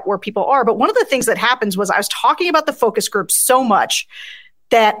figure out where people are. But one of the things that happens was I was talking about the focus groups so much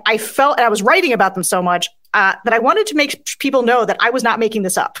that I felt, and I was writing about them so much, that I wanted to make people know that I was not making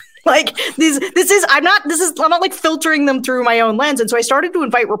this up. I'm not filtering them through my own lens. And so I started to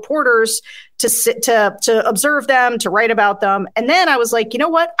invite reporters to observe them, to write about them. And then I was like, you know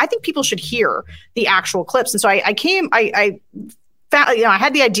what? I think people should hear the actual clips. And so I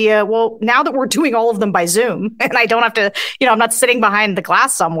had the idea, well, now that we're doing all of them by Zoom and I don't have to, I'm not sitting behind the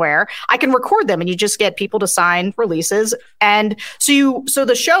glass somewhere, I can record them and you just get people to sign releases. And so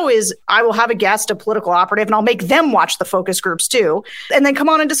the show is, I will have a guest, a political operative, and I'll make them watch the focus groups too, and then come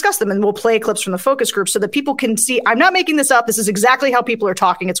on and discuss them. And we'll play clips from the focus groups so that people can see, I'm not making this up. This is exactly how people are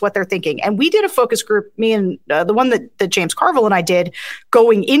talking. It's what they're thinking. And we did a focus group, me and the one that James Carville and I did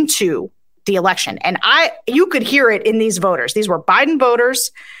going into the election. And you could hear it in these voters. These were Biden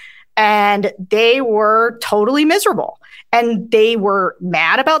voters, and they were totally miserable. And they were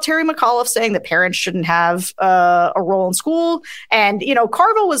mad about Terry McAuliffe saying that parents shouldn't have a role in school. And,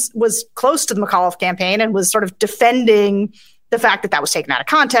 Carville was close to the McAuliffe campaign and was sort of defending the fact that was taken out of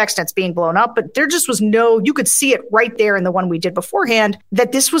context and it's being blown up. But there just was you could see it right there in the one we did beforehand,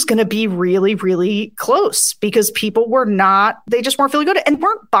 that this was going to be really, really close, because people they just weren't feeling good and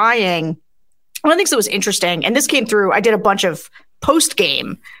weren't buying. One of the things that was interesting, and this came through, I did a bunch of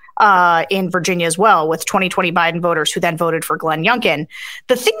post-game in Virginia as well with 2020 Biden voters who then voted for Glenn Youngkin.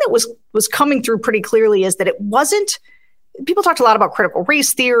 The thing that was coming through pretty clearly is that it wasn't people talked a lot about critical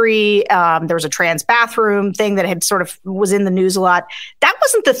race theory. There was a trans bathroom thing that had sort of was in the news a lot. That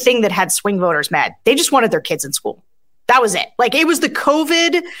wasn't the thing that had swing voters mad. They just wanted their kids in school. That was it. Like, it was the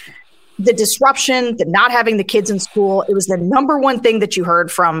COVID, the disruption, the not having the kids in school. It was the number one thing that you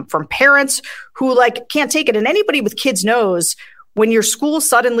heard from parents who like can't take it. And anybody with kids knows when your school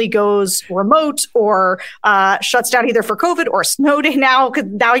suddenly goes remote or shuts down either for COVID or a snow day now, because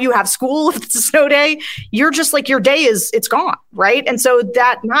now you have school if it's a snow day, you're just like, your day it's gone, right? And so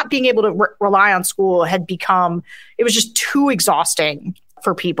that not being able to rely on school had become, it was just too exhausting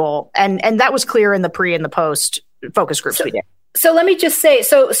for people. And that was clear in the pre and the post focus groups we did. So let me just say,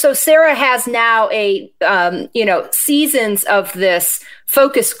 so Sarah has now seasons of this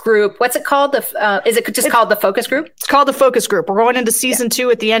focus group. What's it called? Is it just called the focus group? It's called the focus group. We're going into season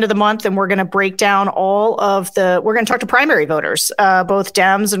 2 at the end of the month, and we're going to break down we're going to talk to primary voters, both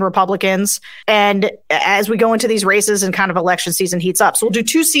Dems and Republicans. And as we go into these races and kind of election season heats up. So we'll do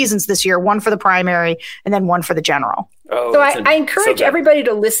 2 seasons this year, one for the primary and then one for the general. Oh, so I encourage everybody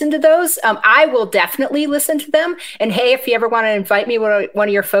to listen to those. I will definitely listen to them. And hey, if you ever want to invite me to one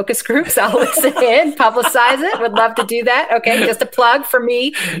of your focus groups, I'll listen in, publicize it. Would love to do that. Okay, just a plug for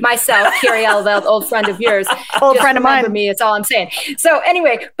me, myself, Carrie Elveld, old friend of yours. Old friend of mine. Me, it's all I'm saying. So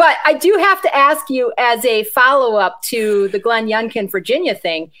anyway, but I do have to ask you as a follow-up to the Glenn Youngkin Virginia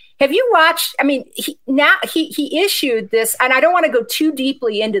thing. Have you watched, I mean, he issued this, and I don't want to go too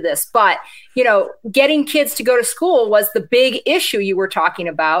deeply into this, but, getting kids to go to school was the big issue you were talking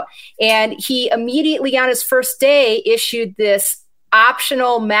about. And he immediately on his first day issued this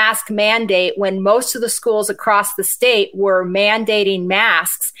optional mask mandate when most of the schools across the state were mandating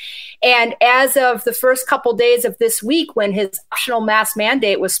masks. And as of the first couple days of this week, when his optional mask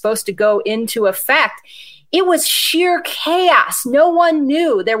mandate was supposed to go into effect, it was sheer chaos. No one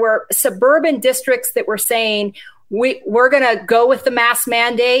knew. There were suburban districts that were saying, we're going to go with the mask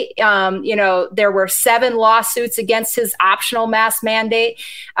mandate. There were 7 lawsuits against his optional mask mandate.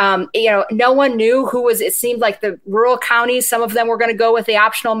 No one knew who was, it seemed like the rural counties, some of them were going to go with the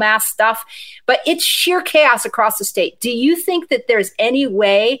optional mask stuff, but it's sheer chaos across the state. Do you think that there's any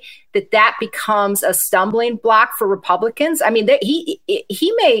way that becomes a stumbling block for Republicans? I mean, he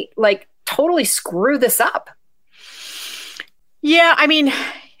may totally screw this up. Yeah, I mean,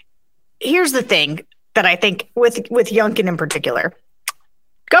 here's the thing that I think with Youngkin in particular.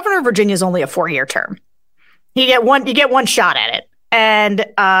 Governor of Virginia is only a 4-year term. You get one shot at it. And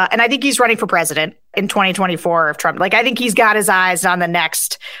I think he's running for president in 2024 if Trump, I think he's got his eyes on the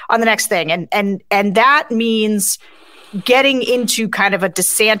next thing. And that means getting into kind of a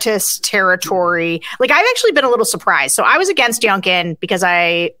DeSantis territory. I've actually been a little surprised. So I was against Youngkin because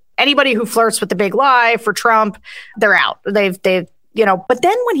anybody who flirts with the big lie for Trump, they're out. They've but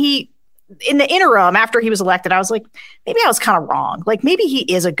then when in the interim, after he was elected, I was like, maybe I was kind of wrong. Maybe he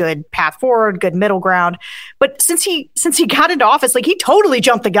is a good path forward, good middle ground. But since he got into office, he totally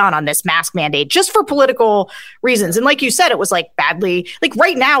jumped the gun on this mask mandate just for political reasons. And like you said, it was badly,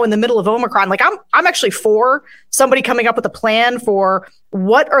 right now in the middle of Omicron, I'm actually for somebody coming up with a plan for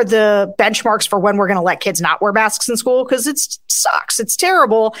what are the benchmarks for when we're going to let kids not wear masks in school, because it sucks. It's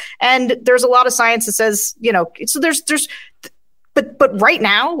terrible. And there's a lot of science that says, so there's But right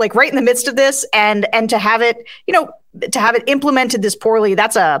now, right in the midst of this, and to have it, implemented this poorly,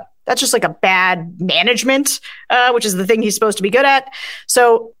 that's just a bad management, which is the thing he's supposed to be good at.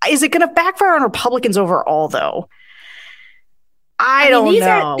 So is it going to backfire on Republicans overall, though? I don't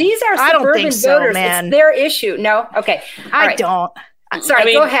know. These are suburban voters. Man. It's their issue. No? Okay. I don't.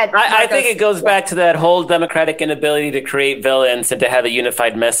 Sorry, go ahead. I think it goes back to that whole Democratic inability to create villains and to have a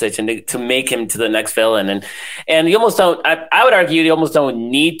unified message and to make him to the next villain. And you almost don't, I would argue you almost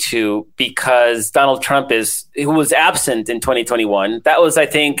don't need to, because Donald Trump who was absent in 2021. That was, I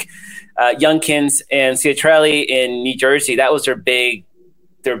think, Youngkin's and Ciatrelli in New Jersey. That was their big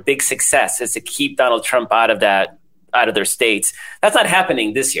success, is to keep Donald Trump out of their states. That's not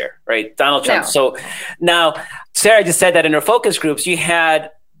happening this year, right? Donald Trump. No. So now Sarah just said that in her focus groups, you had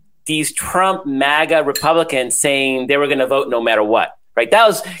these Trump MAGA Republicans saying they were going to vote no matter what, right? That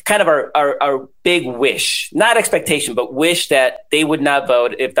was kind of our big wish, not expectation, but wish that they would not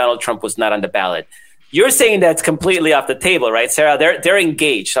vote if Donald Trump was not on the ballot. You're saying that's completely off the table, right, Sarah? They're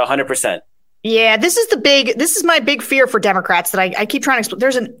engaged 100%. Yeah, this is my big fear for Democrats that I keep trying to explain.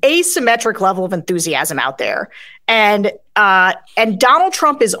 There's an asymmetric level of enthusiasm out there. And Donald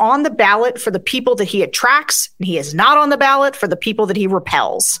Trump is on the ballot for the people that he attracts, and he is not on the ballot for the people that he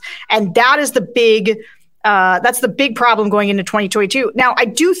repels. And that is that's the big problem going into 2022. Now, I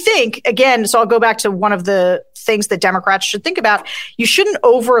do think, again, so I'll go back to one of the things that Democrats should think about. You shouldn't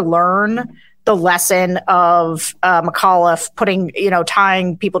overlearn the lesson of McAuliffe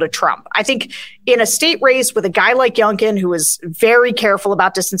tying people to Trump. I think in a state race with a guy like Youngkin, who is very careful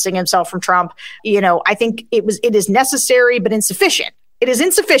about distancing himself from Trump, I think it is necessary but insufficient. It is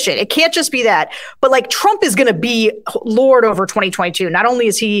insufficient. It can't just be that. But like Trump is going to be Lord over 2022. Not only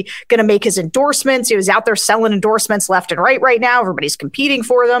is he going to make his endorsements, he was out there selling endorsements left and right now. Everybody's competing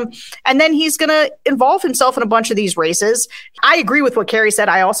for them. And then he's going to involve himself in a bunch of these races. I agree with what Carrie said.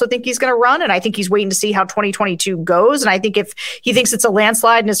 I also think he's going to run. And I think he's waiting to see how 2022 goes. And I think if he thinks it's a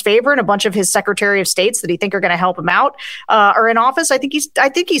landslide in his favor and a bunch of his Secretary of States that he think are going to help him out are in office, I think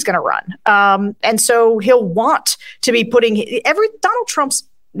he's going to run. And so he'll want to be putting Donald Trump's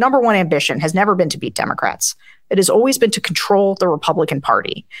number one ambition has never been to beat Democrats. It has always been to control the Republican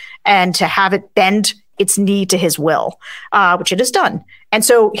Party and to have it bend its knee to his will, which it has done. And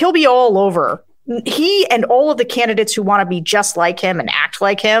so he'll be all over. He and all of the candidates who want to be just like him and act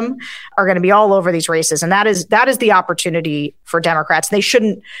like him are going to be all over these races. And that is the opportunity for Democrats. They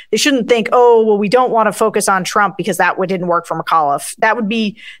shouldn't think, oh, well, we don't want to focus on Trump because that didn't work for McAuliffe. That would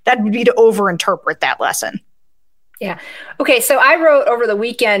be to overinterpret that lesson. Yeah. Okay. So I wrote over the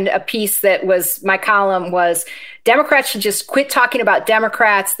weekend a piece that was, my column was, Democrats should just quit talking about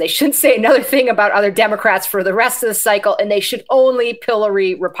Democrats. They shouldn't say another thing about other Democrats for the rest of the cycle, and they should only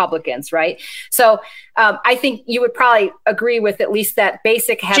pillory Republicans, right? So I think you would probably agree with at least that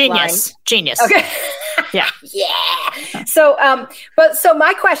basic headline. Genius. Okay. Yeah. Yeah. So, so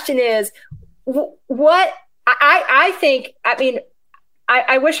my question is, what I think,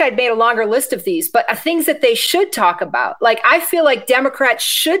 I wish I'd made a longer list of these, but things that they should talk about. Like, I feel like Democrats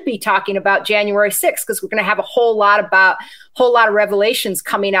should be talking about January 6th because we're going to have a whole lot of revelations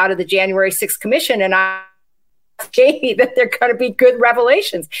coming out of the January 6th Commission. And I Jamie that they're going to be good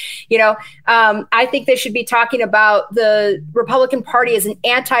revelations. I think they should be talking about the Republican Party as an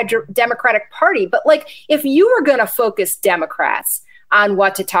anti-democratic party. But like, if you were going to focus Democrats on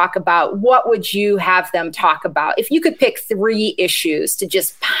what to talk about, what would you have them talk about? If you could pick 3 issues to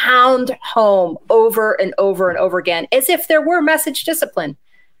just pound home over and over and over again, as if there were message discipline.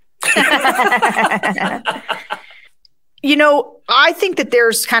 I think that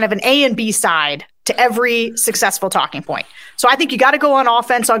there's kind of an A and B side to every successful talking point. So I think you got to go on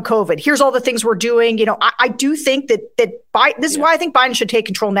offense on COVID. Here's all the things we're doing. I do think that this is why I think Biden should take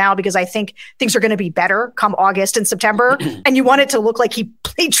control now, because I think things are going to be better come August and September. And you want it to look like he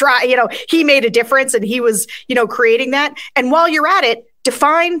tried, he made a difference and he was, creating that. And while you're at it,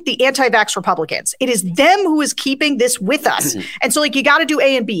 define the anti-vax Republicans. It is them who is keeping this with us. And so you got to do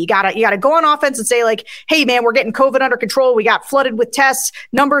A and B. You got to go on offense and say hey man, we're getting COVID under control. We got flooded with tests.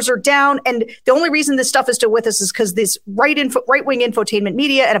 Numbers are down. And the only reason this stuff is still with us is because this right-wing infotainment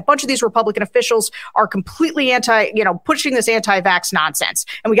media and a bunch of these Republican officials are completely pushing this anti-vax nonsense.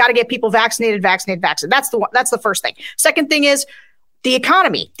 And we got to get people vaccinated. That's the first thing. Second thing is, the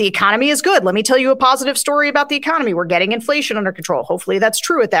economy. The economy is good. Let me tell you a positive story about the economy. We're getting inflation under control. Hopefully that's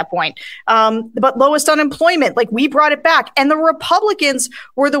true at that point. But lowest unemployment, we brought it back. And the Republicans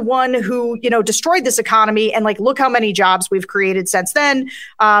were the one who, destroyed this economy. And look how many jobs we've created since then.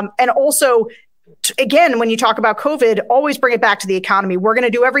 And also, again, when you talk about COVID, always bring it back to the economy. We're going to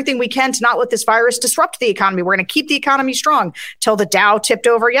do everything we can to not let this virus disrupt the economy. We're going to keep the economy strong. Till the Dow tipped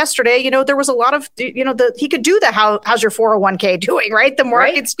over yesterday, there was a lot of, he could do the how's your 401k doing, right? The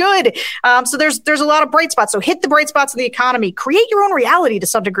market's good. So there's a lot of bright spots. So hit the bright spots in the economy. Create your own reality to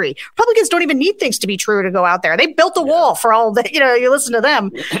some degree. Republicans don't even need things to be true to go out there. They built a wall for all that, you listen to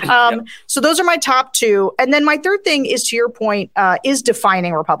them. So those are my top 2. And then my third thing is, to your point, is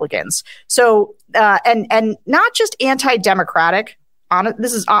defining Republicans. So and not just anti-democratic.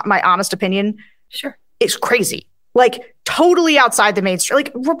 This is my honest opinion. Sure, it's crazy. Totally outside the mainstream.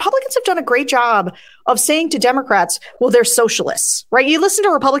 Republicans have done a great job of saying to Democrats, well, they're socialists, right? You listen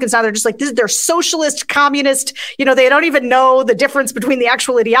to Republicans now, they're just they're socialist, communist. They don't even know the difference between the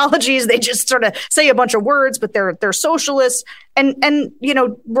actual ideologies. They just sort of say a bunch of words, but they're socialists. And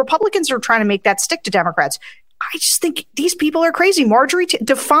Republicans are trying to make that stick to Democrats. I just think these people are crazy. Marjorie,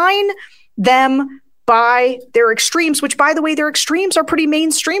 define them by their extremes, which, by the way, their extremes are pretty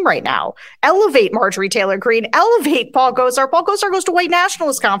mainstream right now. Elevate Marjorie Taylor Greene, elevate Paul Gosar. Paul Gosar goes to white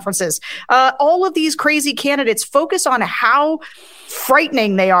nationalist conferences. All of these crazy candidates focus on how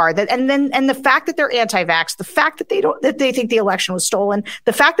frightening they are. And the fact that they're anti-vax, the fact that they think the election was stolen,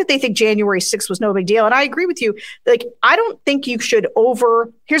 the fact that they think January 6th was no big deal. And I agree with you. I don't think you should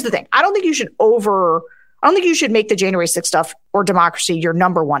here's the thing. I don't think you should make the January 6th stuff or democracy your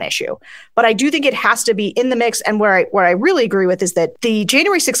number one issue. But I do think it has to be in the mix. And where I really agree with is that the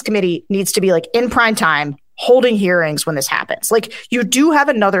January 6th committee needs to be in prime time holding hearings when this happens. Like, you do have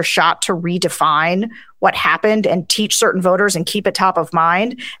another shot to redefine what happened and teach certain voters and keep it top of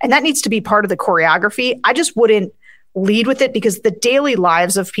mind. And that needs to be part of the choreography. I just wouldn't lead with it because the daily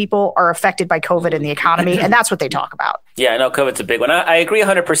lives of people are affected by COVID and the economy. And that's what they talk about. Yeah, I know COVID's a big one. I agree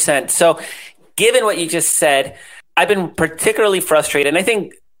 100%. So given what you just said, I've been particularly frustrated. And I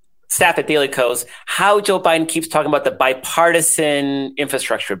think staff at Daily Kos, how Joe Biden keeps talking about the bipartisan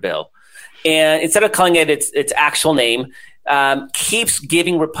infrastructure bill. And instead of calling it its actual name, keeps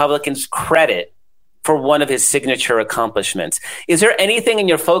giving Republicans credit for one of his signature accomplishments. Is there anything in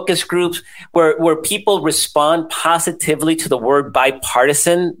your focus groups where people respond positively to the word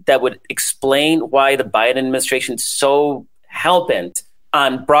bipartisan that would explain why the Biden administration is so hell-bent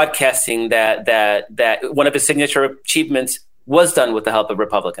on broadcasting that one of his signature achievements was done with the help of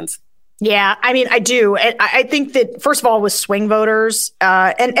Republicans? Yeah, I mean, I do. I think that, first of all, with swing voters,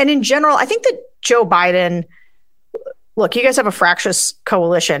 and in general, I think that Joe Biden, look, you guys have a fractious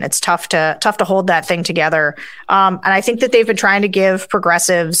coalition. It's tough to hold that thing together. And I think that they've been trying to give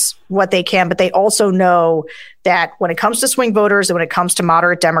progressives what they can, but they also know that when it comes to swing voters and when it comes to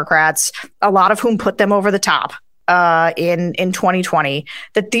moderate Democrats, a lot of whom put them over the top in 2020,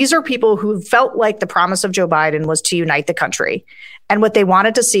 that these are people who felt like the promise of Joe Biden was to unite the country. And what they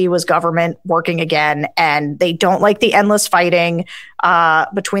wanted to see was government working again. And they don't like the endless fighting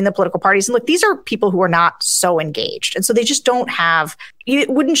between the political parties. And look, these are people who are not so engaged. And so they just don't have, it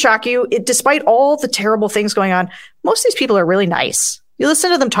wouldn't shock you, despite all the terrible things going on, most of these people are really nice. You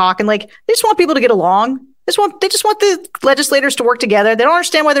listen to them talk and like, they just want people to get along. They just want the legislators to work together. They don't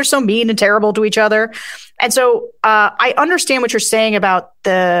understand why they're so mean and terrible to each other. And so I understand what you're saying about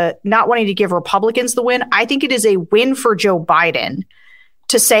the not wanting to give Republicans the win. I think it is a win for Joe Biden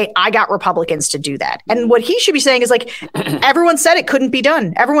to say, I got Republicans to do that. And what he should be saying is like, everyone said it couldn't be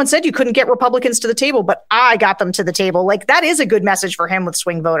done. Everyone said you couldn't get Republicans to the table, but I got them to the table. Like, that is a good message for him with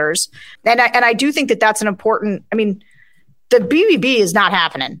swing voters. And I do think that that's an important, I mean, the BBB is not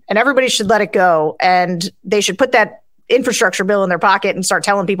happening and everybody should let it go. And they should put that infrastructure bill in their pocket and start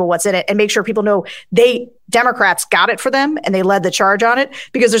telling people what's in it and make sure people know Democrats got it for them and they led the charge on it,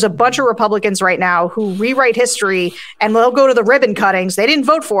 because there's a bunch of Republicans right now who rewrite history and they'll go to the ribbon cuttings. They didn't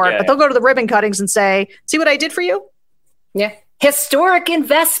vote for it, but they'll go to the ribbon cuttings and say, see what I did for you? Yeah. Historic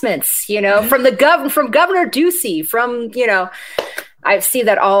investments, from Governor Ducey, I see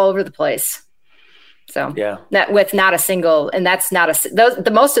that all over the place. So that with not a single, and that's not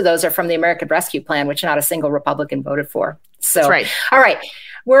the most of those are from the American Rescue Plan, which not a single Republican voted for. So, that's right. All right.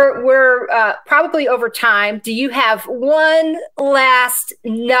 We're probably over time. Do you have one last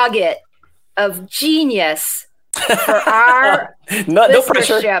nugget of genius for our no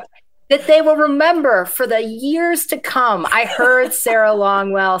pressure that they will remember for the years to come? I heard Sarah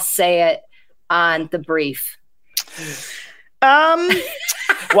Longwell say it on The Brief.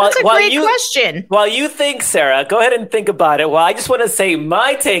 That's a great question. While you think, Sarah, go ahead and think about it. Well, I just want to say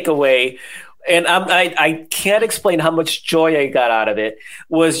my takeaway, and I can't explain how much joy I got out of it,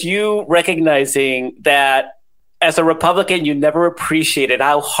 was you recognizing that as a Republican, you never appreciated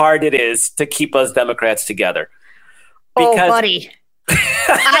how hard it is to keep us Democrats together. Because, buddy.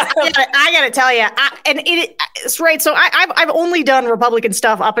 I got to tell you, it's right. So I've only done Republican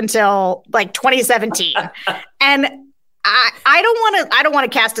stuff up until like 2017. And I don't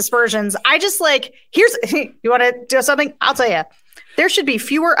want to cast aspersions. I just you want to do something? I'll tell you, there should be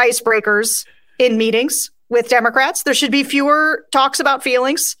fewer icebreakers in meetings with Democrats. There should be fewer talks about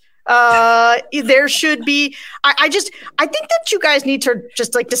feelings. There should be, I think that you guys need to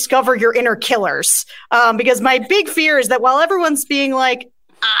just discover your inner killers. Because my big fear is that while everyone's being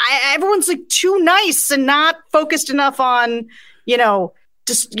everyone's too nice and not focused enough on,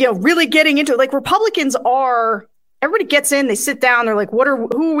 really getting into it. Republicans are, everybody gets in, they sit down, they're like, who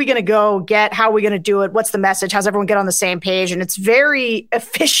are we going to go get? How are we going to do it? What's the message? How's everyone get on the same page? And it's very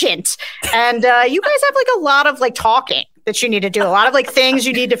efficient. And you guys have a lot of talking that you need to do, a lot of things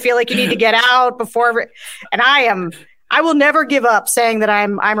you need to feel like you need to get out before. And I will never give up saying that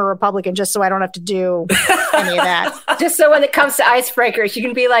I'm a Republican just so I don't have to do any of that. Just so when it comes to icebreakers, you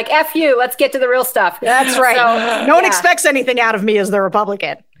can be like, F you, let's get to the real stuff. That's right. So, no one expects anything out of me as the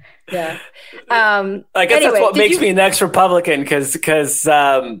Republican. Yeah. I guess that's what makes me an ex-Republican, because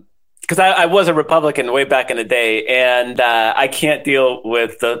I was a Republican way back in the day, and I can't deal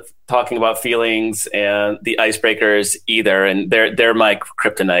with the talking about feelings and the icebreakers either, and they're my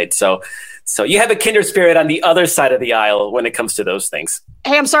kryptonite. So you have a kindred spirit on the other side of the aisle when it comes to those things.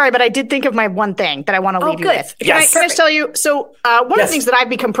 Hey, I'm sorry, but I did think of my one thing that I want to leave you with. Can I just tell you? So one of the things that I've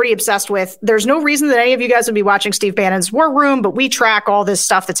become pretty obsessed with, there's no reason that any of you guys would be watching Steve Bannon's War Room, but we track all this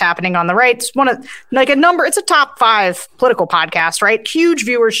stuff that's happening on the right. It's it's a top 5 political podcast, right? Huge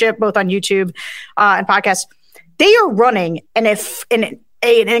viewership, both on YouTube and podcasts. They are running an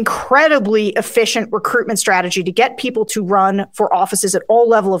incredibly efficient recruitment strategy to get people to run for offices at all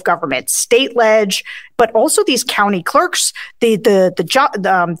level of government, state ledge, but also these county clerks, the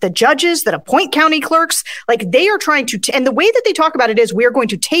judges that appoint county clerks. Like, they are trying to, and the way that they talk about it is, we are going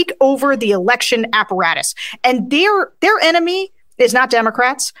to take over the election apparatus. And their enemy is not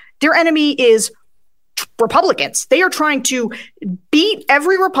Democrats. Their enemy is Republicans. They are trying to beat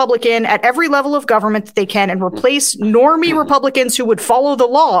every Republican at every level of government that they can and replace normie Republicans who would follow the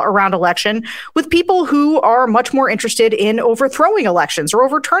law around election with people who are much more interested in overthrowing elections or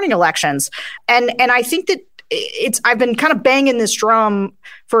overturning elections. And I think that I've been kind of banging this drum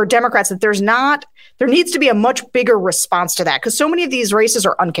for Democrats that there needs to be a much bigger response to that, because so many of these races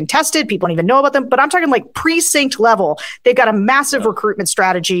are uncontested. People don't even know about them. But I'm talking like precinct level. They've got a massive recruitment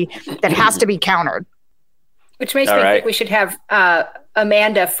strategy that has to be countered. Which makes me think we should have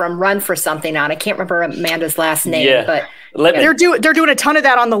Amanda from Run for Something on. I can't remember Amanda's last name, but they're doing a ton of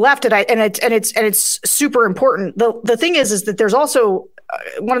that on the left, and it's super important. The thing is that there's also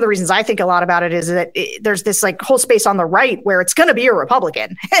one of the reasons I think a lot about it is that there's this like whole space on the right where it's going to be a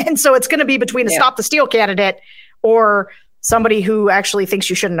Republican, and so it's going to be between a Stop the Steal candidate or somebody who actually thinks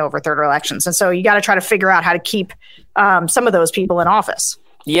you shouldn't overthrow elections, and so you got to try to figure out how to keep some of those people in office.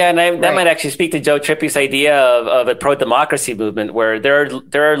 Yeah, and that might actually speak to Joe Trippy's idea of a pro-democracy movement, where there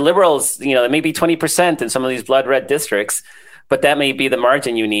are liberals, maybe 20% in some of these blood red districts, but that may be the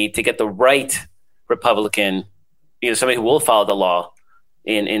margin you need to get the right Republican, somebody who will follow the law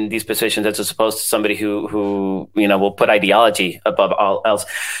in these positions, as opposed to somebody who will put ideology above all else.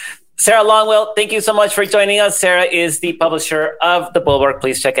 Sarah Longwell, thank you so much for joining us. Sarah is the publisher of The Bulwark.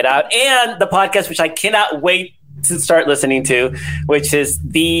 Please check it out. And the podcast, which I cannot wait to start listening to, which is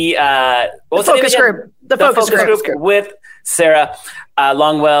the focus group. The focus group with Sarah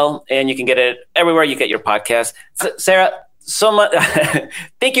Longwell, and you can get it everywhere you get your podcast. Sarah, so much.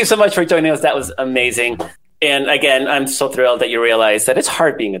 Thank you so much for joining us. That was amazing. And again, I'm so thrilled that you realize that it's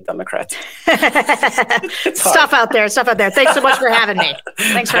hard being a Democrat. Stuff out there. Thanks so much for having me.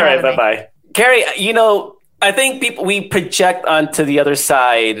 Thanks for having me. All right, bye-bye. Carrie, I think we project onto the other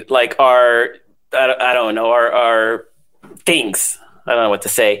side like our things. I don't know what to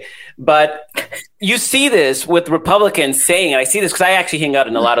say. But you see this with Republicans saying, and I see this because I actually hang out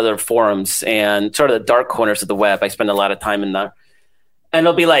in a lot of their forums and sort of the dark corners of the web. I spend a lot of time in there. And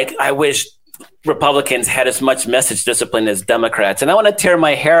they'll be like, I wish Republicans had as much message discipline as Democrats. And I want to tear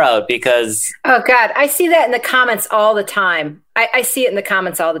my hair out because... Oh, God. I see that in the comments all the time. I see it in the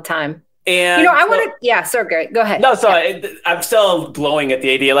comments all the time. And I want to, sorry, Gary, go ahead. No, I'm still glowing at the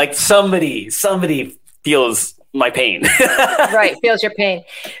idea. Like somebody feels my pain. Right, feels your pain.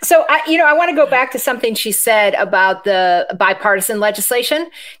 So, I want to go back to something she said about the bipartisan legislation.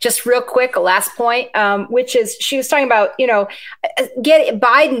 Just real quick, a last point, which is she was talking about, get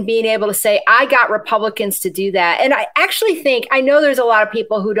Biden being able to say, I got Republicans to do that. And I actually think, I know there's a lot of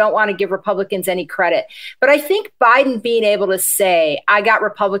people who don't want to give Republicans any credit, but I think Biden being able to say, I got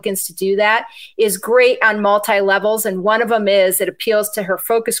Republicans to do that is great on multi-levels. And one of them is it appeals to her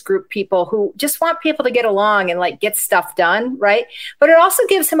focus group people who just want people to get along and get stuff done, right? But it also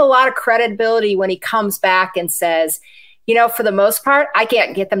gives him a lot of credibility when he comes back and says, for the most part, I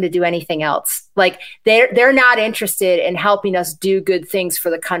can't get them to do anything else. Like they're not interested in helping us do good things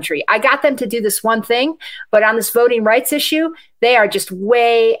for the country. I got them to do this one thing, but on this voting rights issue, they are just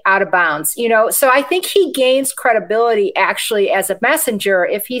way out of bounds. So I think he gains credibility actually as a messenger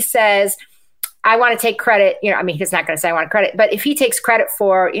if he says, I want to take credit, he's not going to say I want credit, but if he takes credit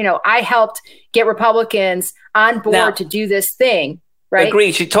for, I helped get Republicans on board to do this thing, right?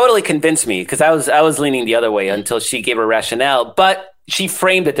 Agreed. She totally convinced me because I was leaning the other way until she gave her rationale, but she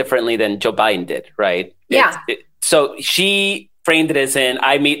framed it differently than Joe Biden did, right? Yeah. So she framed it as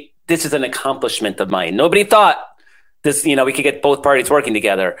this is an accomplishment of mine. Nobody thought this, we could get both parties working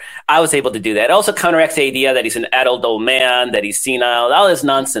together. I was able to do that. It also counteracts the idea that he's an adult old man, that he's senile, all this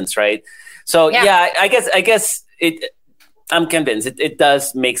nonsense, right? So I guess I'm convinced it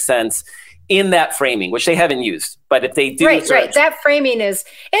does make sense. in that framing, which they haven't used. But if they do, right. That framing is,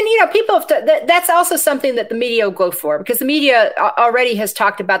 and people have that's also something that the media will go for, because the media already has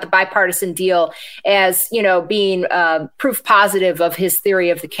talked about the bipartisan deal as being proof positive of his theory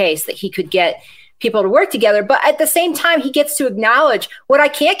of the case, that he could get people to work together. But at the same time, he gets to acknowledge what I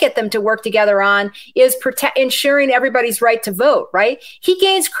can't get them to work together on is ensuring everybody's right to vote, right? He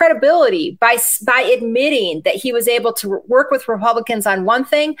gains credibility by admitting that he was able to work with Republicans on one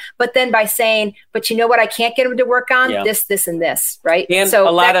thing, but then by saying, but you know what I can't get him to work on? This, and this, right? And so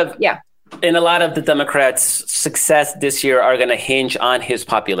a lot of the Democrats' success this year are going to hinge on his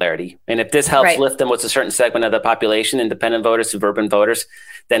popularity. And if this helps lift him with a certain segment of the population, independent voters, suburban voters,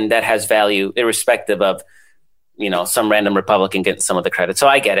 then that has value irrespective of, some random Republican getting some of the credit. So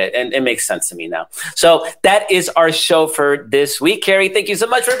I get it. And it makes sense to me now. So that is our show for this week. Carrie, thank you so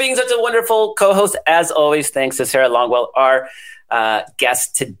much for being such a wonderful co-host. As always, thanks to Sarah Longwell, our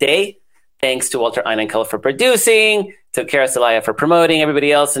guest today. Thanks to Walter Einenkel for producing, to Kara Celaya for promoting,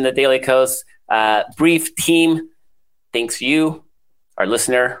 everybody else in the Daily Kos brief team. Thanks you, our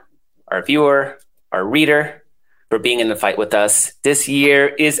listener, our viewer, our reader, for being in the fight with us. This year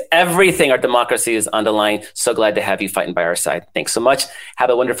is everything. Our democracy is on the line. So glad to have you fighting by our side. Thanks so much. Have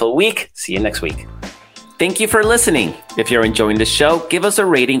a wonderful week. See you next week. Thank you for listening. If you're enjoying the show, give us a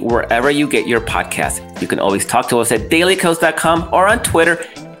rating wherever you get your podcast. You can always talk to us at dailykos.com or on Twitter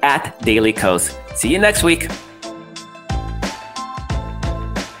 @dailykos. See you next week.